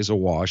basically is a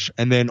wash.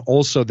 And then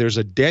also there's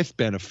a death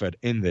benefit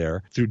in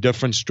there through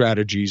different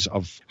strategies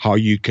of how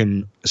you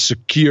can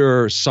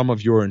secure some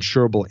of your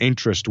insurable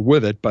interest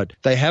with it. But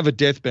they have a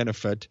death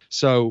benefit.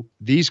 So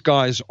these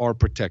guys are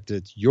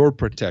protected. You're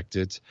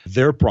protected.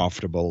 They're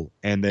profitable.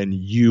 And then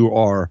you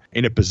are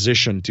in a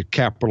position to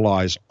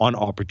capitalize on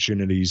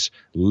opportunities,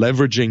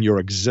 leveraging your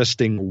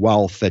existing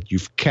wealth that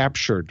you've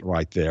captured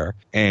right there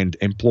and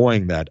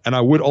employing that. And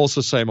I would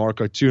also say,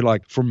 Marco, too,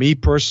 like for me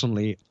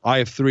personally, I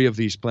have 3 of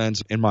these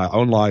plans in my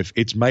own life.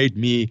 It's made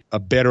me a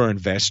better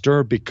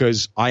investor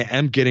because I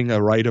am getting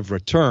a rate of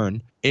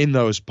return in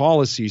those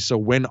policies. So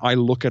when I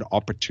look at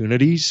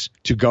opportunities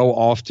to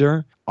go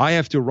after, I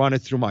have to run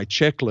it through my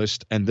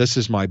checklist. And this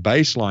is my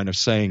baseline of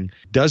saying,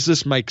 does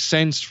this make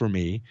sense for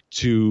me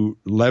to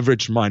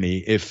leverage money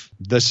if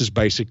this is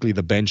basically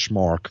the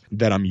benchmark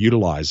that I'm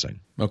utilizing?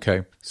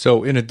 Okay.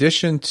 So in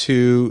addition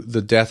to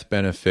the death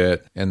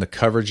benefit and the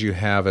coverage you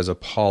have as a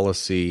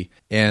policy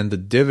and the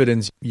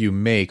dividends you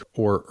make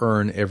or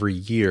earn every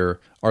year,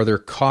 are there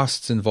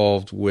costs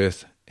involved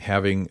with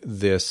having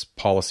this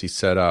policy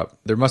set up?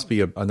 There must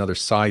be another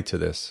side to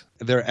this.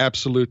 There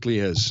absolutely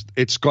is.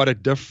 It's got a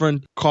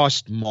different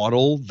cost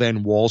model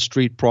than Wall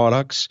Street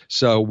products.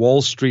 So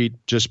Wall Street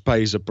just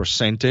pays a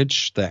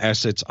percentage, the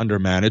assets under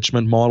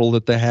management model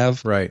that they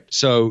have. Right.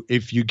 So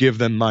if you give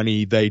them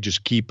money, they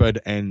just keep it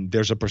and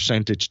there's a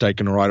percentage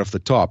taken right off the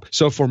top.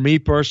 So for me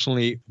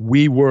personally,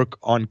 we work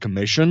on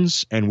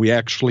commissions and we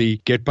actually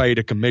get paid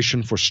a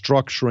commission for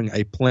structuring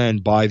a plan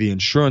by the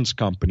insurance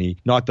company,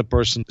 not the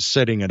person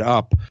setting it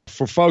up.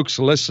 For folks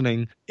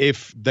listening,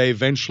 if they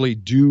eventually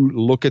do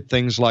look at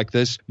things like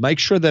this, make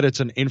sure that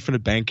it's an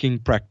infinite banking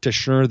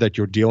practitioner that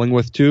you're dealing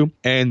with too.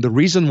 And the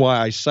reason why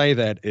I say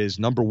that is,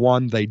 number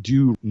one, they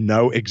do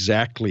know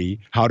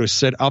exactly how to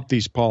set up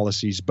these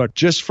policies, but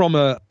just from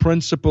a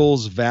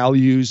principles,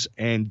 values,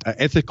 and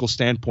ethical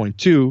standpoint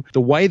too,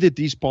 the way that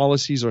these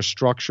policies are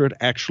structured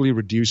actually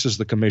reduces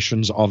the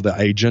commissions of the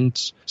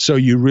agents. So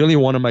you really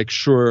want to make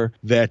sure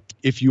that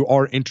if you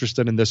are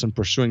interested in this and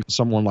pursuing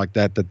someone like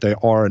that, that they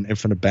are an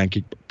infinite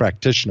banking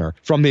practitioner.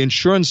 From the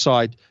insurance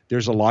side,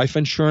 there's a life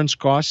insurance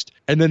cost.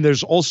 And then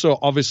there's also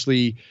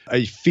obviously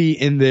a fee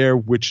in there,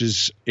 which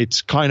is,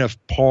 it's kind of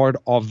part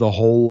of the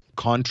whole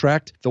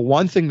contract. The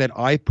one thing that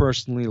I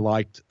personally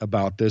liked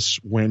about this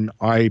when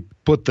I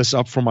put this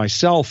up for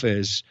myself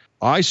is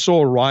I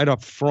saw right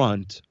up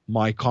front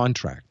my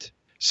contract.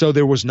 So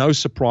there was no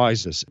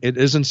surprises. It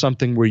isn't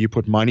something where you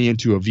put money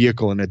into a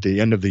vehicle and at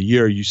the end of the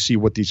year, you see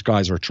what these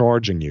guys are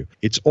charging you.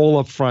 It's all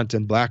up front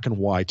in black and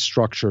white,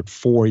 structured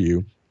for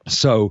you.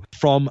 So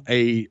from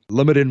a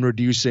limit in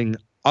reducing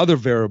other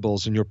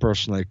variables in your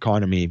personal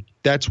economy,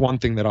 that's one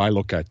thing that I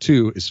look at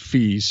too, is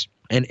fees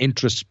and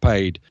interest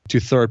paid to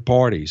third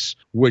parties,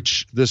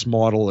 which this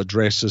model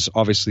addresses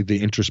obviously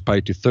the interest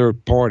paid to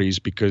third parties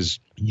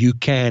because you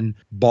can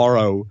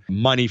borrow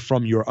money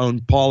from your own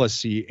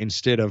policy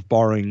instead of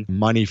borrowing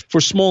money for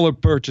smaller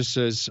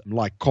purchases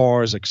like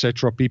cars,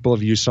 etc. People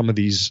have used some of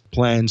these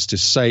plans to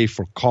save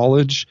for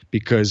college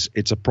because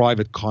it's a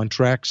private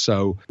contract.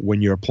 So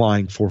when you're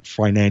applying for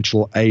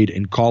financial aid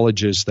in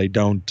colleges, they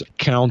don't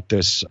count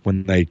this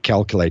when they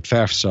calculate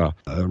FAFSA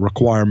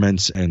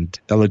requirements and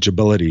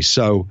eligibility.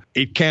 So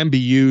it can be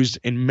used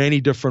in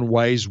many different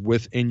ways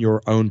within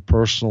your own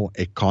personal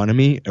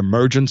economy.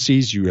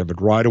 Emergencies, you have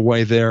it right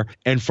away there.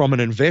 And from an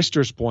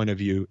investor's point of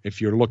view,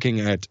 if you're looking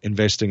at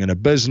investing in a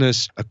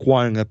business,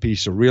 acquiring a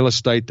piece of real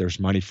estate,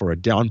 there's money for a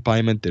down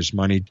payment, there's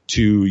money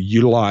to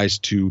utilize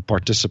to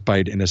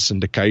participate in a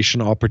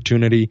syndication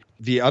opportunity.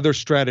 The other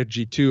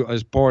strategy too,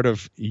 as part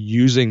of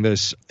using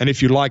this, and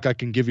if you like, I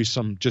can give you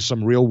some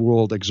real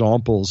world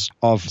examples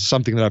of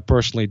something that I've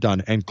personally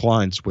done and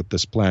clients with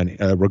this plan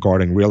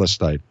regarding real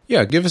estate.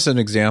 Yeah, give us an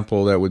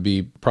example that would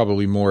be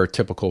probably more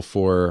typical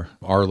for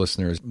our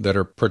listeners that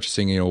are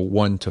purchasing,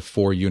 1 to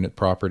 4 unit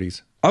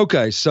properties.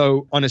 Okay,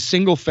 so on a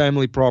single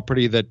family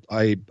property that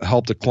I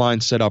helped a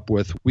client set up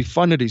with, we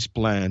funded his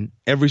plan.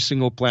 Every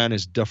single plan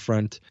is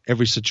different.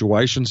 Every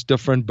situation's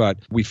different, but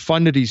we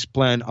funded his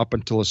plan up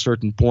until a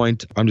certain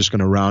point. I'm just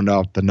going to round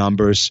out the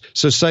numbers.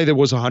 So say there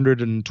was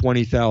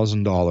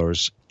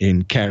 $120,000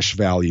 in cash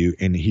value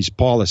in his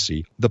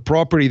policy. The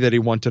property that he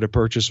wanted to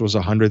purchase was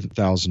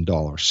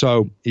 $100,000.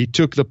 So he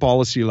took the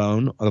policy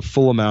loan, a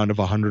full amount of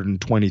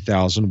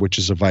 $120,000, which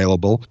is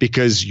available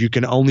because you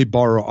can only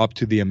borrow up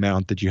to the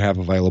amount that you have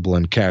available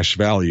in cash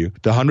value.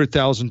 The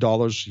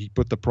 $100,000, he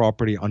put the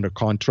property under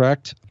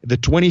contract. The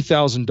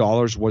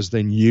 $20,000 was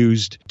then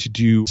used to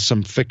do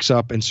some fix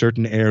up in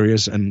certain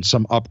areas and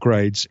some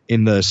upgrades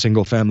in the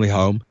single family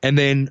home. And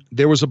then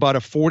there was about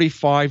a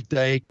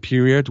 45-day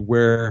period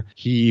where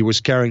he was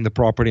carrying the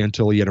property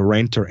until he had a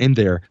renter in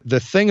there. The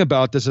thing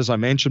about this, as I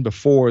mentioned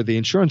before, the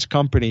insurance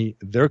company,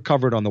 they're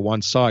covered on the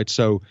one side.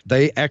 So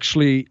they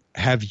actually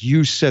have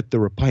you set the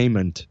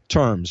repayment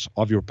terms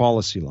of your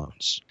policy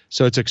loans.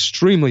 So it's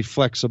extremely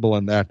flexible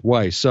in that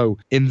way. So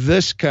in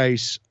this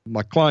case,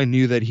 my client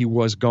knew that he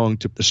was going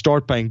to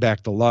start paying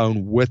back the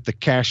loan with the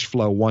cash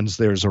flow once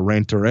there's a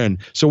renter in.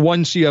 So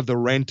once you have the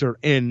renter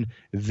in,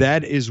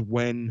 that is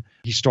when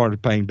he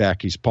started paying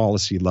back his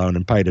policy loan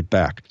and paid it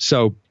back.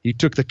 So he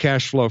took the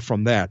cash flow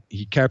from that.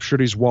 He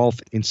captured his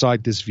wealth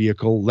inside this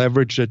vehicle,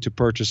 leveraged it to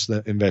purchase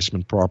the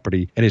investment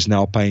property, and is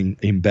now paying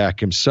him back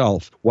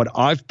himself. What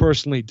I've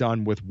personally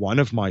done with one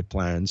of my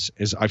plans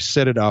is I've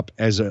set it up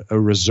as a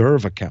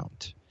reserve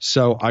account.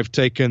 So I've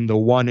taken the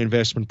one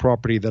investment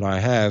property that I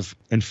have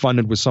and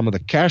funded with some of the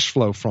cash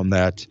flow from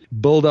that,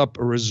 build up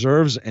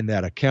reserves in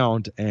that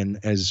account. And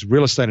as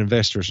real estate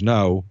investors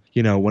know,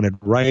 when it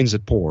rains,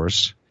 it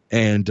pours.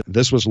 And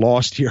this was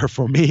last year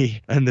for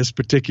me and this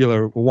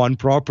particular one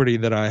property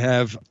that I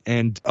have.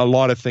 And a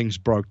lot of things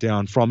broke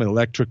down, from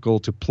electrical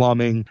to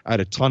plumbing. I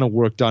had a ton of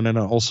work done, and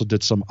I also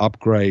did some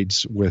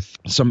upgrades with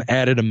some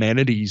added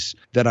amenities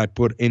that I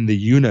put in the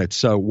unit.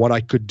 So what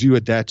I could do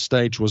at that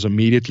stage was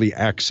immediately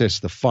access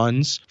the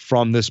funds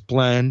from this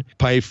plan,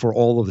 pay for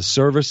all of the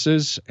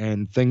services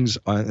and things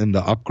and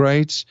the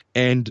upgrades.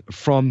 And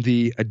from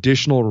the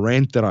additional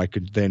rent that I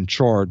could then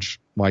charge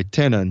my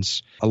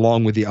tenants,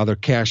 along with the other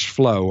cash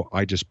flow,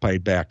 I just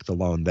paid back the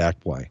loan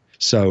that way.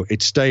 So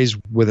it stays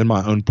within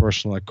my own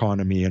personal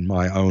economy and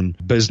my own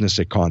business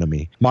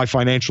economy. My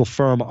financial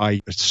firm, I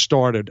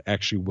started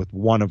actually with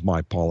one of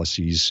my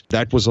policies.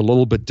 That was a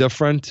little bit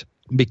different,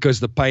 because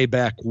the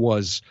payback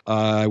was,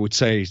 I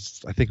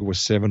think it was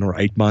 7 or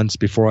 8 months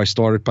before I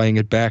started paying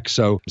it back.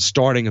 So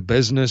starting a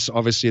business,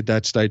 obviously at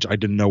that stage, I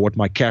didn't know what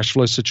my cash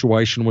flow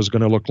situation was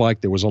going to look like.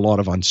 There was a lot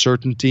of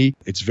uncertainty.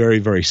 It's very,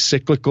 very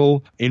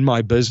cyclical in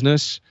my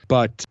business.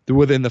 But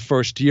within the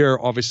first year,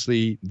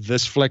 obviously,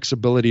 this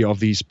flexibility of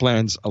these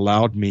plans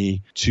allowed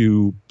me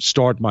to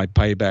start my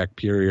payback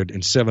period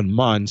in 7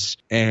 months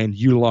and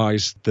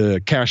utilize the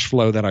cash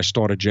flow that I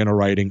started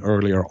generating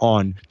earlier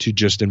on to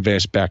just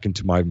invest back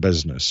into my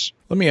business.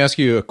 Let me ask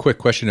you a quick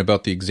question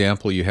about the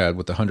example you had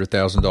with the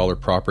 $100,000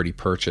 property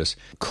purchase.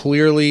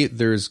 Clearly,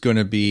 there's going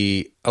to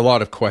be a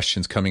lot of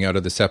questions coming out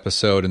of this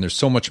episode, and there's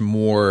so much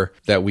more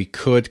that we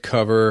could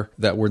cover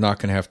that we're not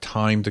going to have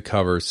time to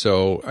cover.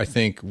 So I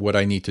think what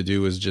I need to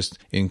do is just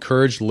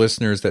encourage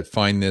listeners that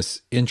find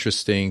this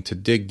interesting to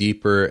dig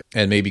deeper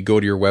and maybe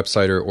go to your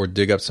website or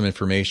dig up some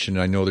information.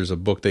 I know there's a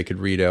book they could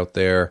read out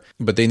there,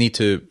 but they need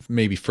to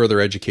maybe further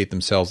educate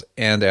themselves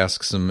and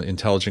ask some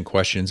intelligent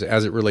questions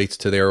as it relates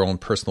to their own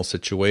personal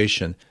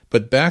situation.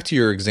 But back to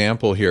your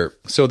example here.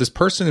 So this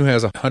person who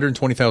has a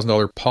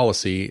 $120,000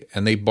 policy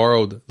and they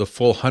borrowed the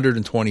full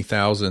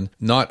 $120,000,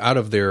 not out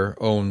of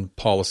their own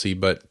policy,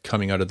 but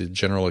coming out of the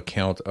general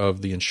account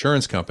of the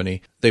insurance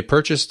company. They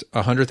purchased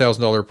a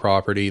 $100,000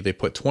 property. They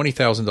put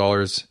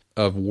 $20,000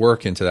 of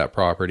work into that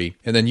property.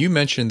 And then you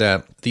mentioned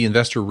that the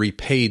investor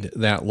repaid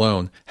that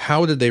loan.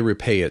 How did they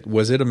repay it?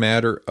 Was it a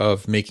matter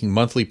of making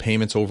monthly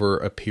payments over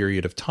a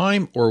period of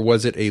time, or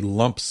was it a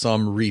lump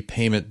sum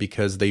repayment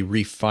because they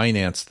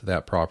refinanced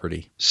that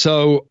property?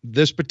 So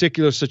this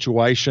particular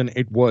situation,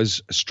 it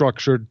was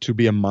structured to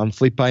be a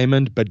monthly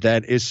payment, but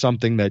that is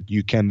something that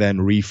you can then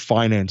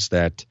refinance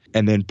that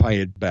and then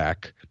pay it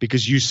back,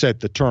 because you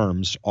set the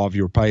terms of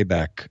your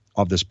payback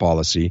of this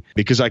policy.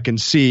 Because I can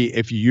see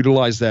if you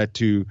utilize that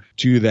to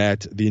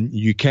that, then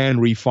you can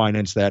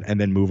refinance that and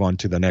then move on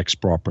to the next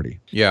property.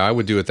 Yeah, I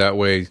would do it that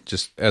way.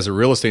 Just as a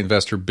real estate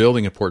investor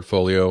building a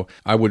portfolio,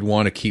 I would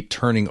want to keep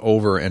turning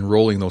over and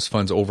rolling those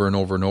funds over and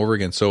over and over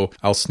again. So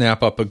I'll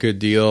snap up a good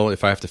deal.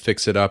 If I have to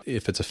fix it up,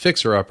 if it's a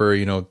fixer-upper,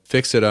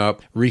 fix it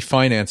up,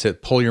 refinance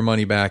it, pull your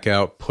money back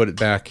out, put it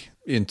back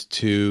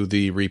into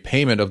the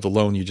repayment of the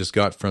loan you just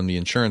got from the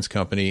insurance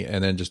company,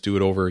 and then just do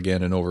it over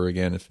again and over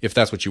again if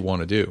that's what you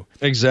want to do.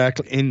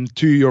 Exactly. And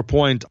to your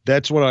point,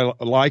 that's what I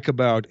like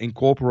about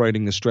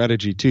incorporating the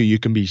strategy too. You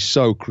can be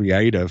so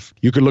creative.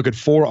 You could look at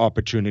 4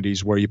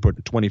 opportunities where you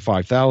put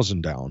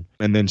 $25,000 down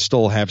and then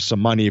still have some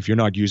money if you're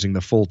not using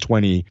the full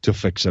 20 to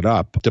fix it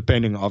up,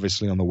 depending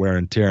obviously on the wear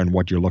and tear and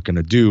what you're looking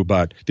to do.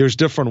 But there's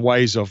different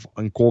ways of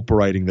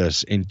incorporating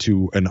this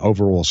into an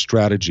overall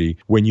strategy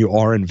when you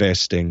are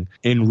investing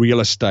in real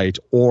estate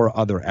or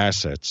other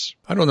assets.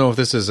 I don't know if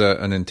this is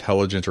an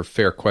intelligent or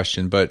fair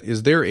question, but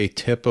is there a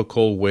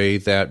typical way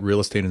that real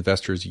estate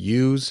investors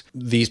use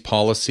these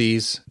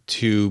policies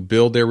to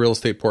build their real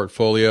estate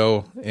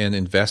portfolio and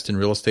invest in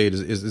real estate?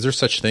 Is there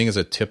such thing as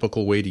a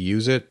typical way to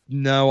use it?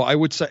 No, I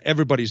would say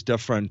everybody's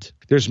different.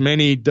 There's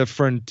many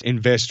different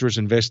investors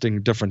investing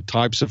in different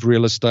types of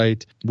real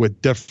estate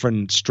with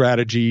different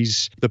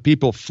strategies. The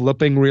people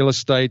flipping real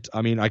estate,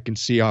 I can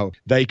see how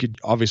they could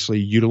obviously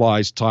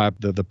utilize, tie up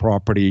the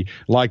property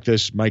like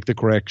this, make the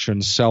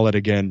corrections, sell it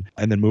again,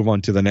 and then move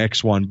on to the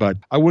next one. But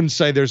I wouldn't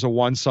say there's a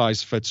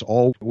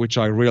one-size-fits-all, which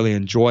I really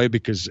enjoy,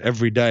 because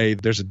every day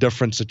there's a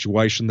different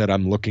situation that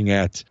I'm looking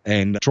at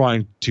and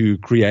trying to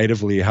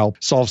creatively help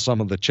solve some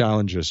of the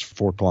challenges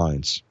for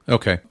clients.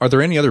 Okay. Are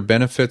there any other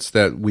benefits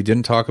that we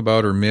didn't talk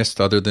about or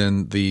missed other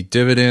than the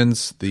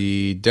dividends,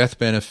 the death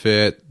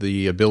benefit,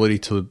 the ability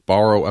to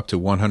borrow up to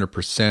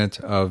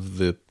 100% of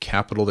the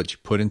capital that you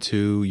put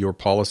into your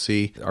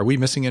policy? Are we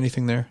missing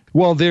anything there?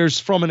 Well, there's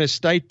from an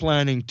estate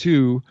planning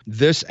too,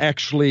 this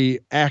actually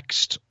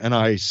acts, and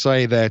I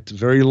say that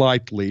very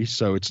lightly,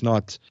 so it's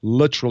not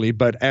literally,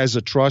 but as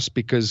a trust,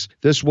 because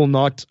this will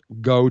not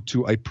go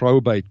to a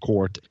probate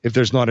court if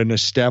there's not an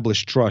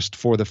established trust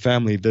for the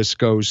family. This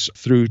goes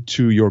through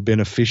to your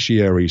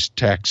beneficiaries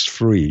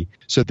tax-free.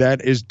 So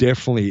that is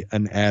definitely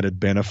an added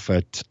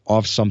benefit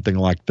of something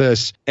like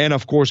this. And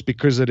of course,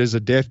 because it is a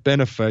death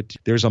benefit,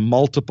 there's a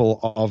multiple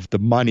of the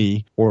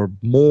money or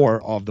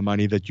more of the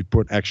money that you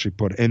actually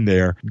put in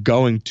there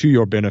going to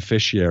your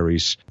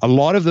beneficiaries. A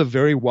lot of the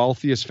very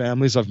wealthiest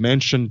families I've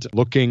mentioned,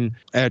 looking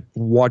at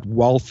what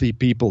wealthy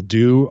people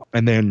do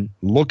and then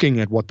looking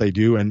at what they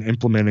do and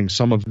implementing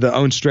some of their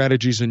own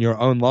strategies in your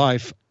own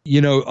life. You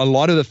know, a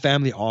lot of the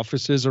family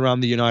offices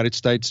around the United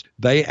States,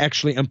 they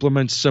actually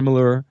implement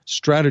similar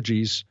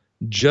strategies,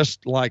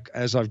 just like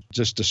as I've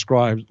just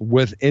described,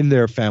 within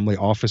their family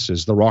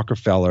offices. The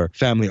Rockefeller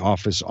family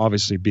office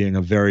obviously being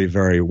a very,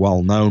 very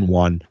well-known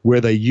one,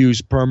 where they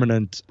use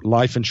permanent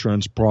life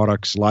insurance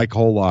products like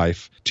whole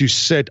life to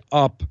set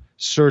up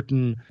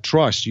certain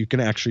trusts. You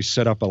can actually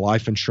set up a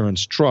life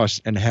insurance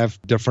trust and have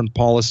different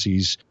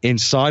policies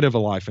inside of a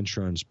life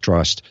insurance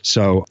trust.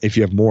 So if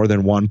you have more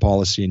than one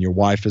policy and your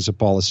wife has a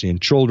policy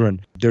and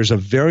children, there's a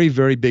very,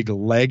 very big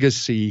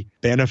legacy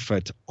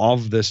benefit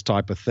of this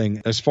type of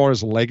thing. As far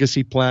as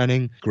legacy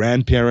planning,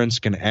 grandparents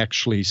can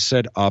actually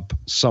set up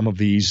some of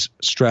these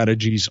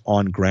strategies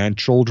on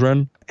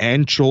grandchildren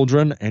and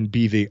children and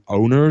be the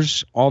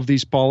owners of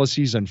these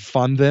policies and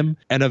fund them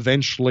and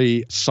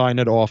eventually sign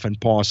it off and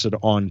pass it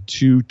on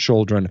to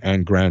children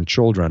and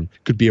grandchildren.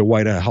 Could be a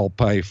way to help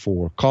pay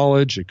for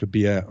college. It could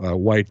be a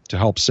way to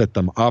help set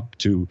them up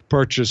to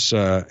purchase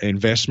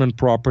investment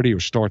property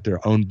or start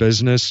their own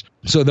business.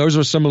 So those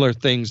are similar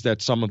things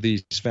that some of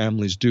these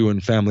families do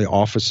in family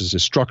offices,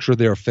 is structure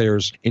their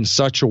affairs in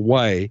such a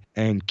way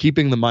and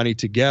keeping the money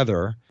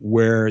together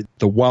where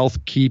the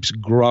wealth keeps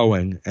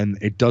growing and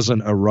it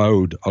doesn't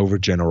erode over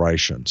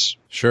generations.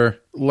 Sure.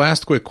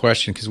 Last quick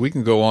question, because we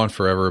can go on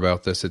forever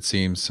about this, it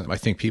seems. I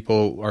think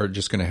people are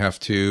just going to have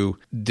to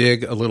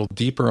dig a little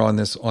deeper on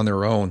this on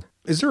their own.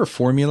 Is there a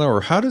formula,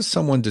 or how does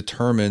someone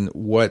determine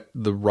what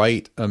the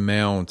right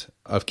amount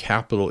of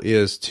capital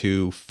is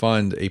to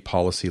fund a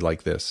policy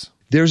like this?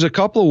 There's a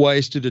couple of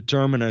ways to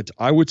determine it.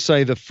 I would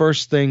say the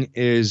first thing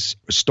is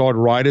start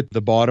right at the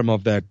bottom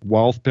of that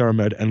wealth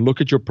pyramid and look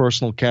at your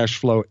personal cash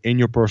flow in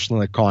your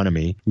personal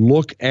economy.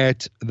 Look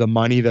at the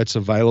money that's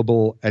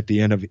available at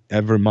the end of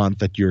every month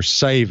that you're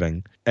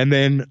saving, and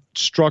then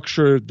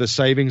structure the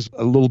savings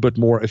a little bit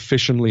more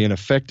efficiently and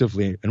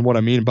effectively. And what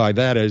I mean by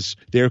that is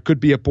there could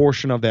be a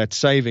portion of that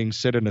savings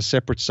set in a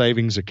separate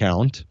savings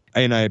account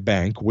in a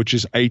bank, which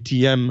is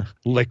ATM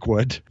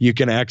liquid. You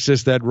can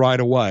access that right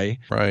away.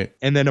 Right.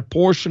 And then a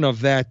portion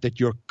of that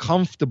you're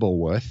comfortable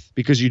with,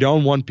 because you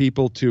don't want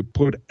people to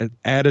put an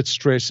added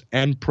stress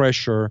and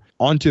pressure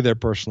onto their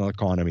personal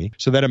economy.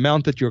 So that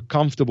amount that you're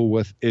comfortable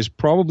with is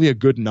probably a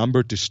good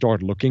number to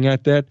start looking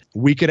at that.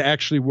 We could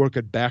actually work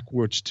it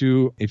backwards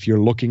too. If you're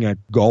looking at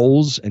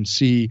goals and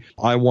see,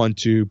 I want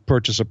to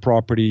purchase a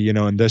property,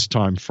 in this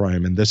time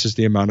frame, and this is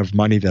the amount of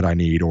money that I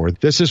need, or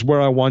this is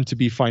where I want to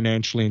be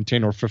financially in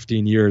 10 or 15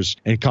 years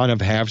and kind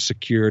of have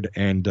secured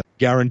and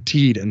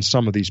guaranteed in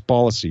some of these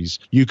policies.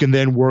 You can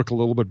then work a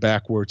little bit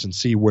backwards and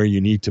see where you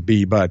need to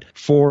be. But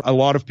for a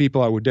lot of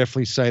people, I would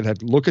definitely say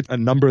that look at a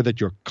number that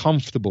you're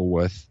comfortable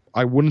with.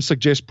 I wouldn't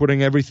suggest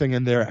putting everything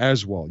in there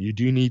as well. You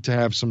do need to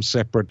have some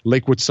separate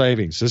liquid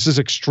savings. This is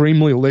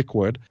extremely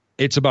liquid.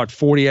 It's about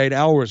 48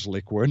 hours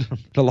liquid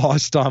the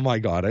last time I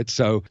got it.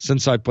 So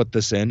since I put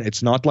this in,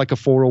 it's not like a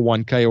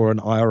 401k or an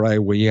IRA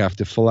where you have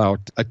to fill out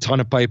a ton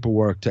of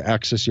paperwork to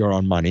access your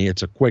own money.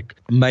 It's a quick,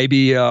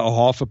 maybe a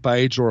half a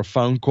page or a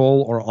phone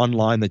call or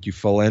online that you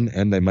fill in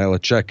and they mail a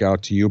check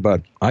out to you.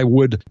 But I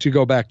would, to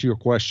go back to your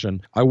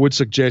question, I would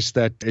suggest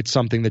that it's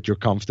something that you're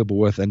comfortable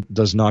with and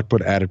does not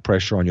put added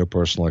pressure on your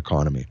personal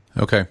economy.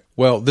 Okay.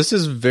 Well, this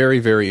is very,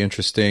 very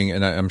interesting,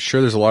 and I'm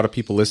sure there's a lot of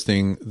people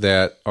listening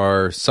that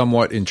are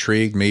somewhat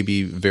intrigued,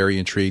 maybe very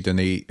intrigued, and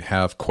they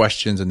have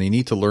questions and they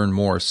need to learn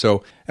more.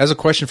 So as a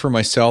question for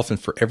myself and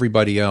for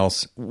everybody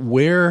else,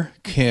 where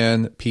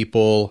can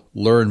people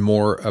learn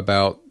more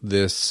about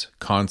this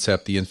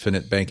concept, the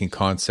infinite banking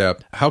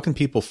concept? How can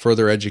people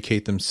further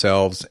educate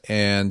themselves?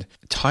 And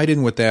tied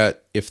in with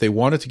that, if they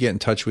wanted to get in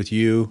touch with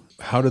you,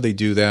 how do they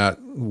do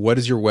that? What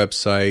is your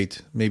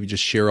website? Maybe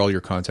just share all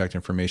your contact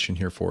information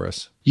here for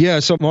us. Yeah,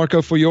 so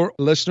Marco, for your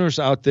listeners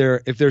out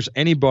there, if there's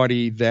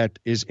anybody that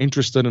is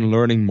interested in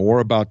learning more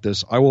about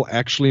this, I will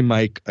actually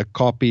make a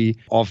copy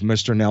of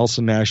Mr.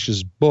 Nelson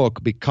Nash's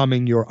book,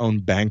 Becoming Your Own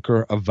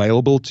Banker,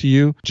 available to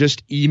you.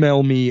 Just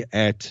email me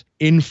at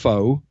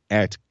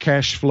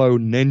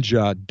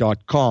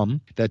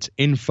info@cashflowninja.com. That's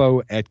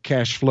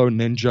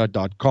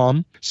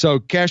info@cashflowninja.com. So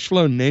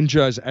Cashflow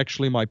Ninja is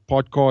actually my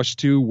podcast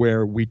too,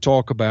 where we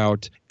talk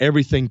about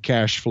everything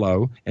cash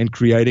flow and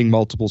creating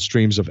multiple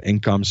streams of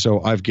income.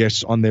 So I've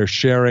guests on there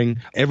sharing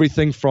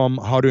everything from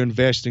how to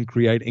invest and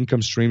create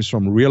income streams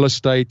from real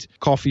estate,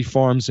 coffee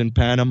farms in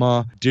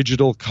Panama,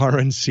 digital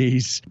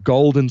currencies,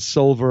 gold and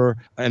silver.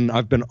 And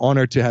I've been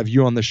honored to have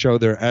you on the show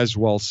there as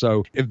well.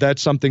 So if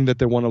that's something that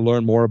they want to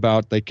learn more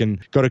about, they can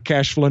go to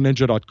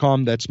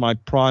info@cashflowninja.com. That's my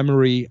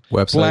primary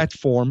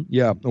platform.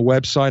 Yeah, a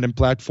website and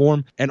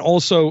platform. And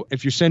also,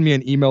 if you send me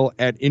an email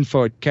at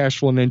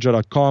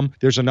info@cashflowninja.com,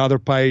 there's another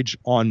page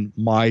on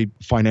my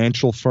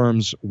financial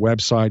firm's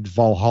website,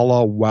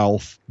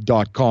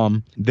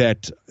 valhallawealth.com,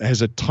 that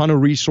has a ton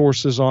of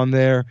resources on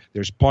there.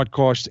 There's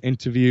podcast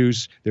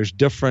interviews. There's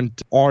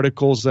different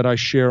articles that I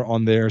share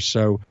on there.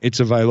 So it's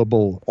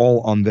available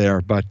all on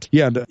there. But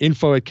yeah, the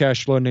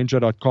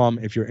info@cashflowninja.com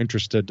if you're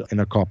interested in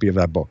a copy of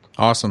that book.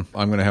 Awesome.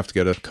 I'm going to have to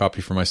get a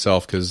copy for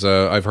myself because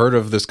I've heard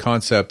of this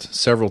concept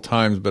several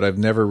times, but I've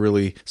never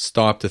really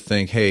stopped to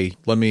think, hey,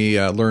 let me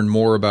learn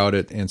more about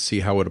it and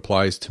see how it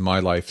applies to my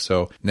life.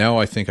 So now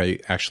I think I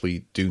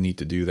actually do need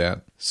to do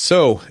that.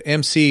 So,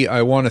 MC,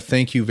 I want to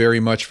thank you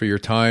very much for your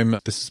time.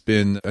 This has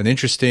been an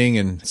interesting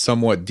and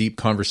somewhat deep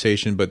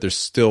conversation, but there's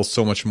still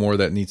so much more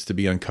that needs to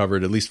be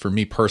uncovered, at least for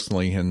me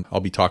personally, and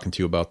I'll be talking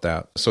to you about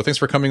that. So thanks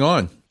for coming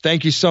on.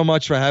 Thank you so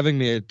much for having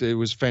me. It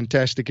was a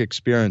fantastic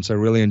experience. I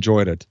really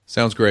enjoyed it.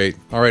 Sounds great.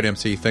 All right,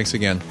 MC, thanks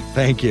again.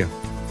 Thank you.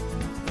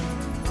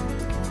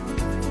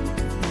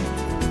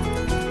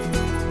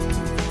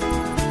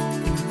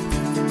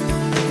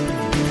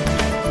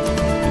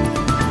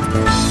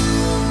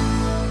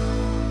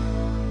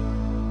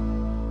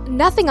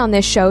 Nothing on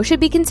this show should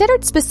be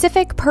considered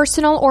specific,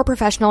 personal, or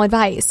professional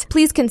advice.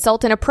 Please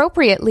consult an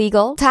appropriate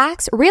legal,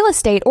 tax, real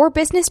estate, or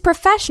business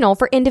professional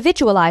for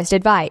individualized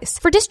advice.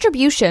 For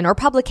distribution or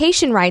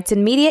publication rights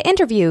in media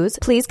interviews,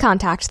 please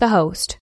contact the host.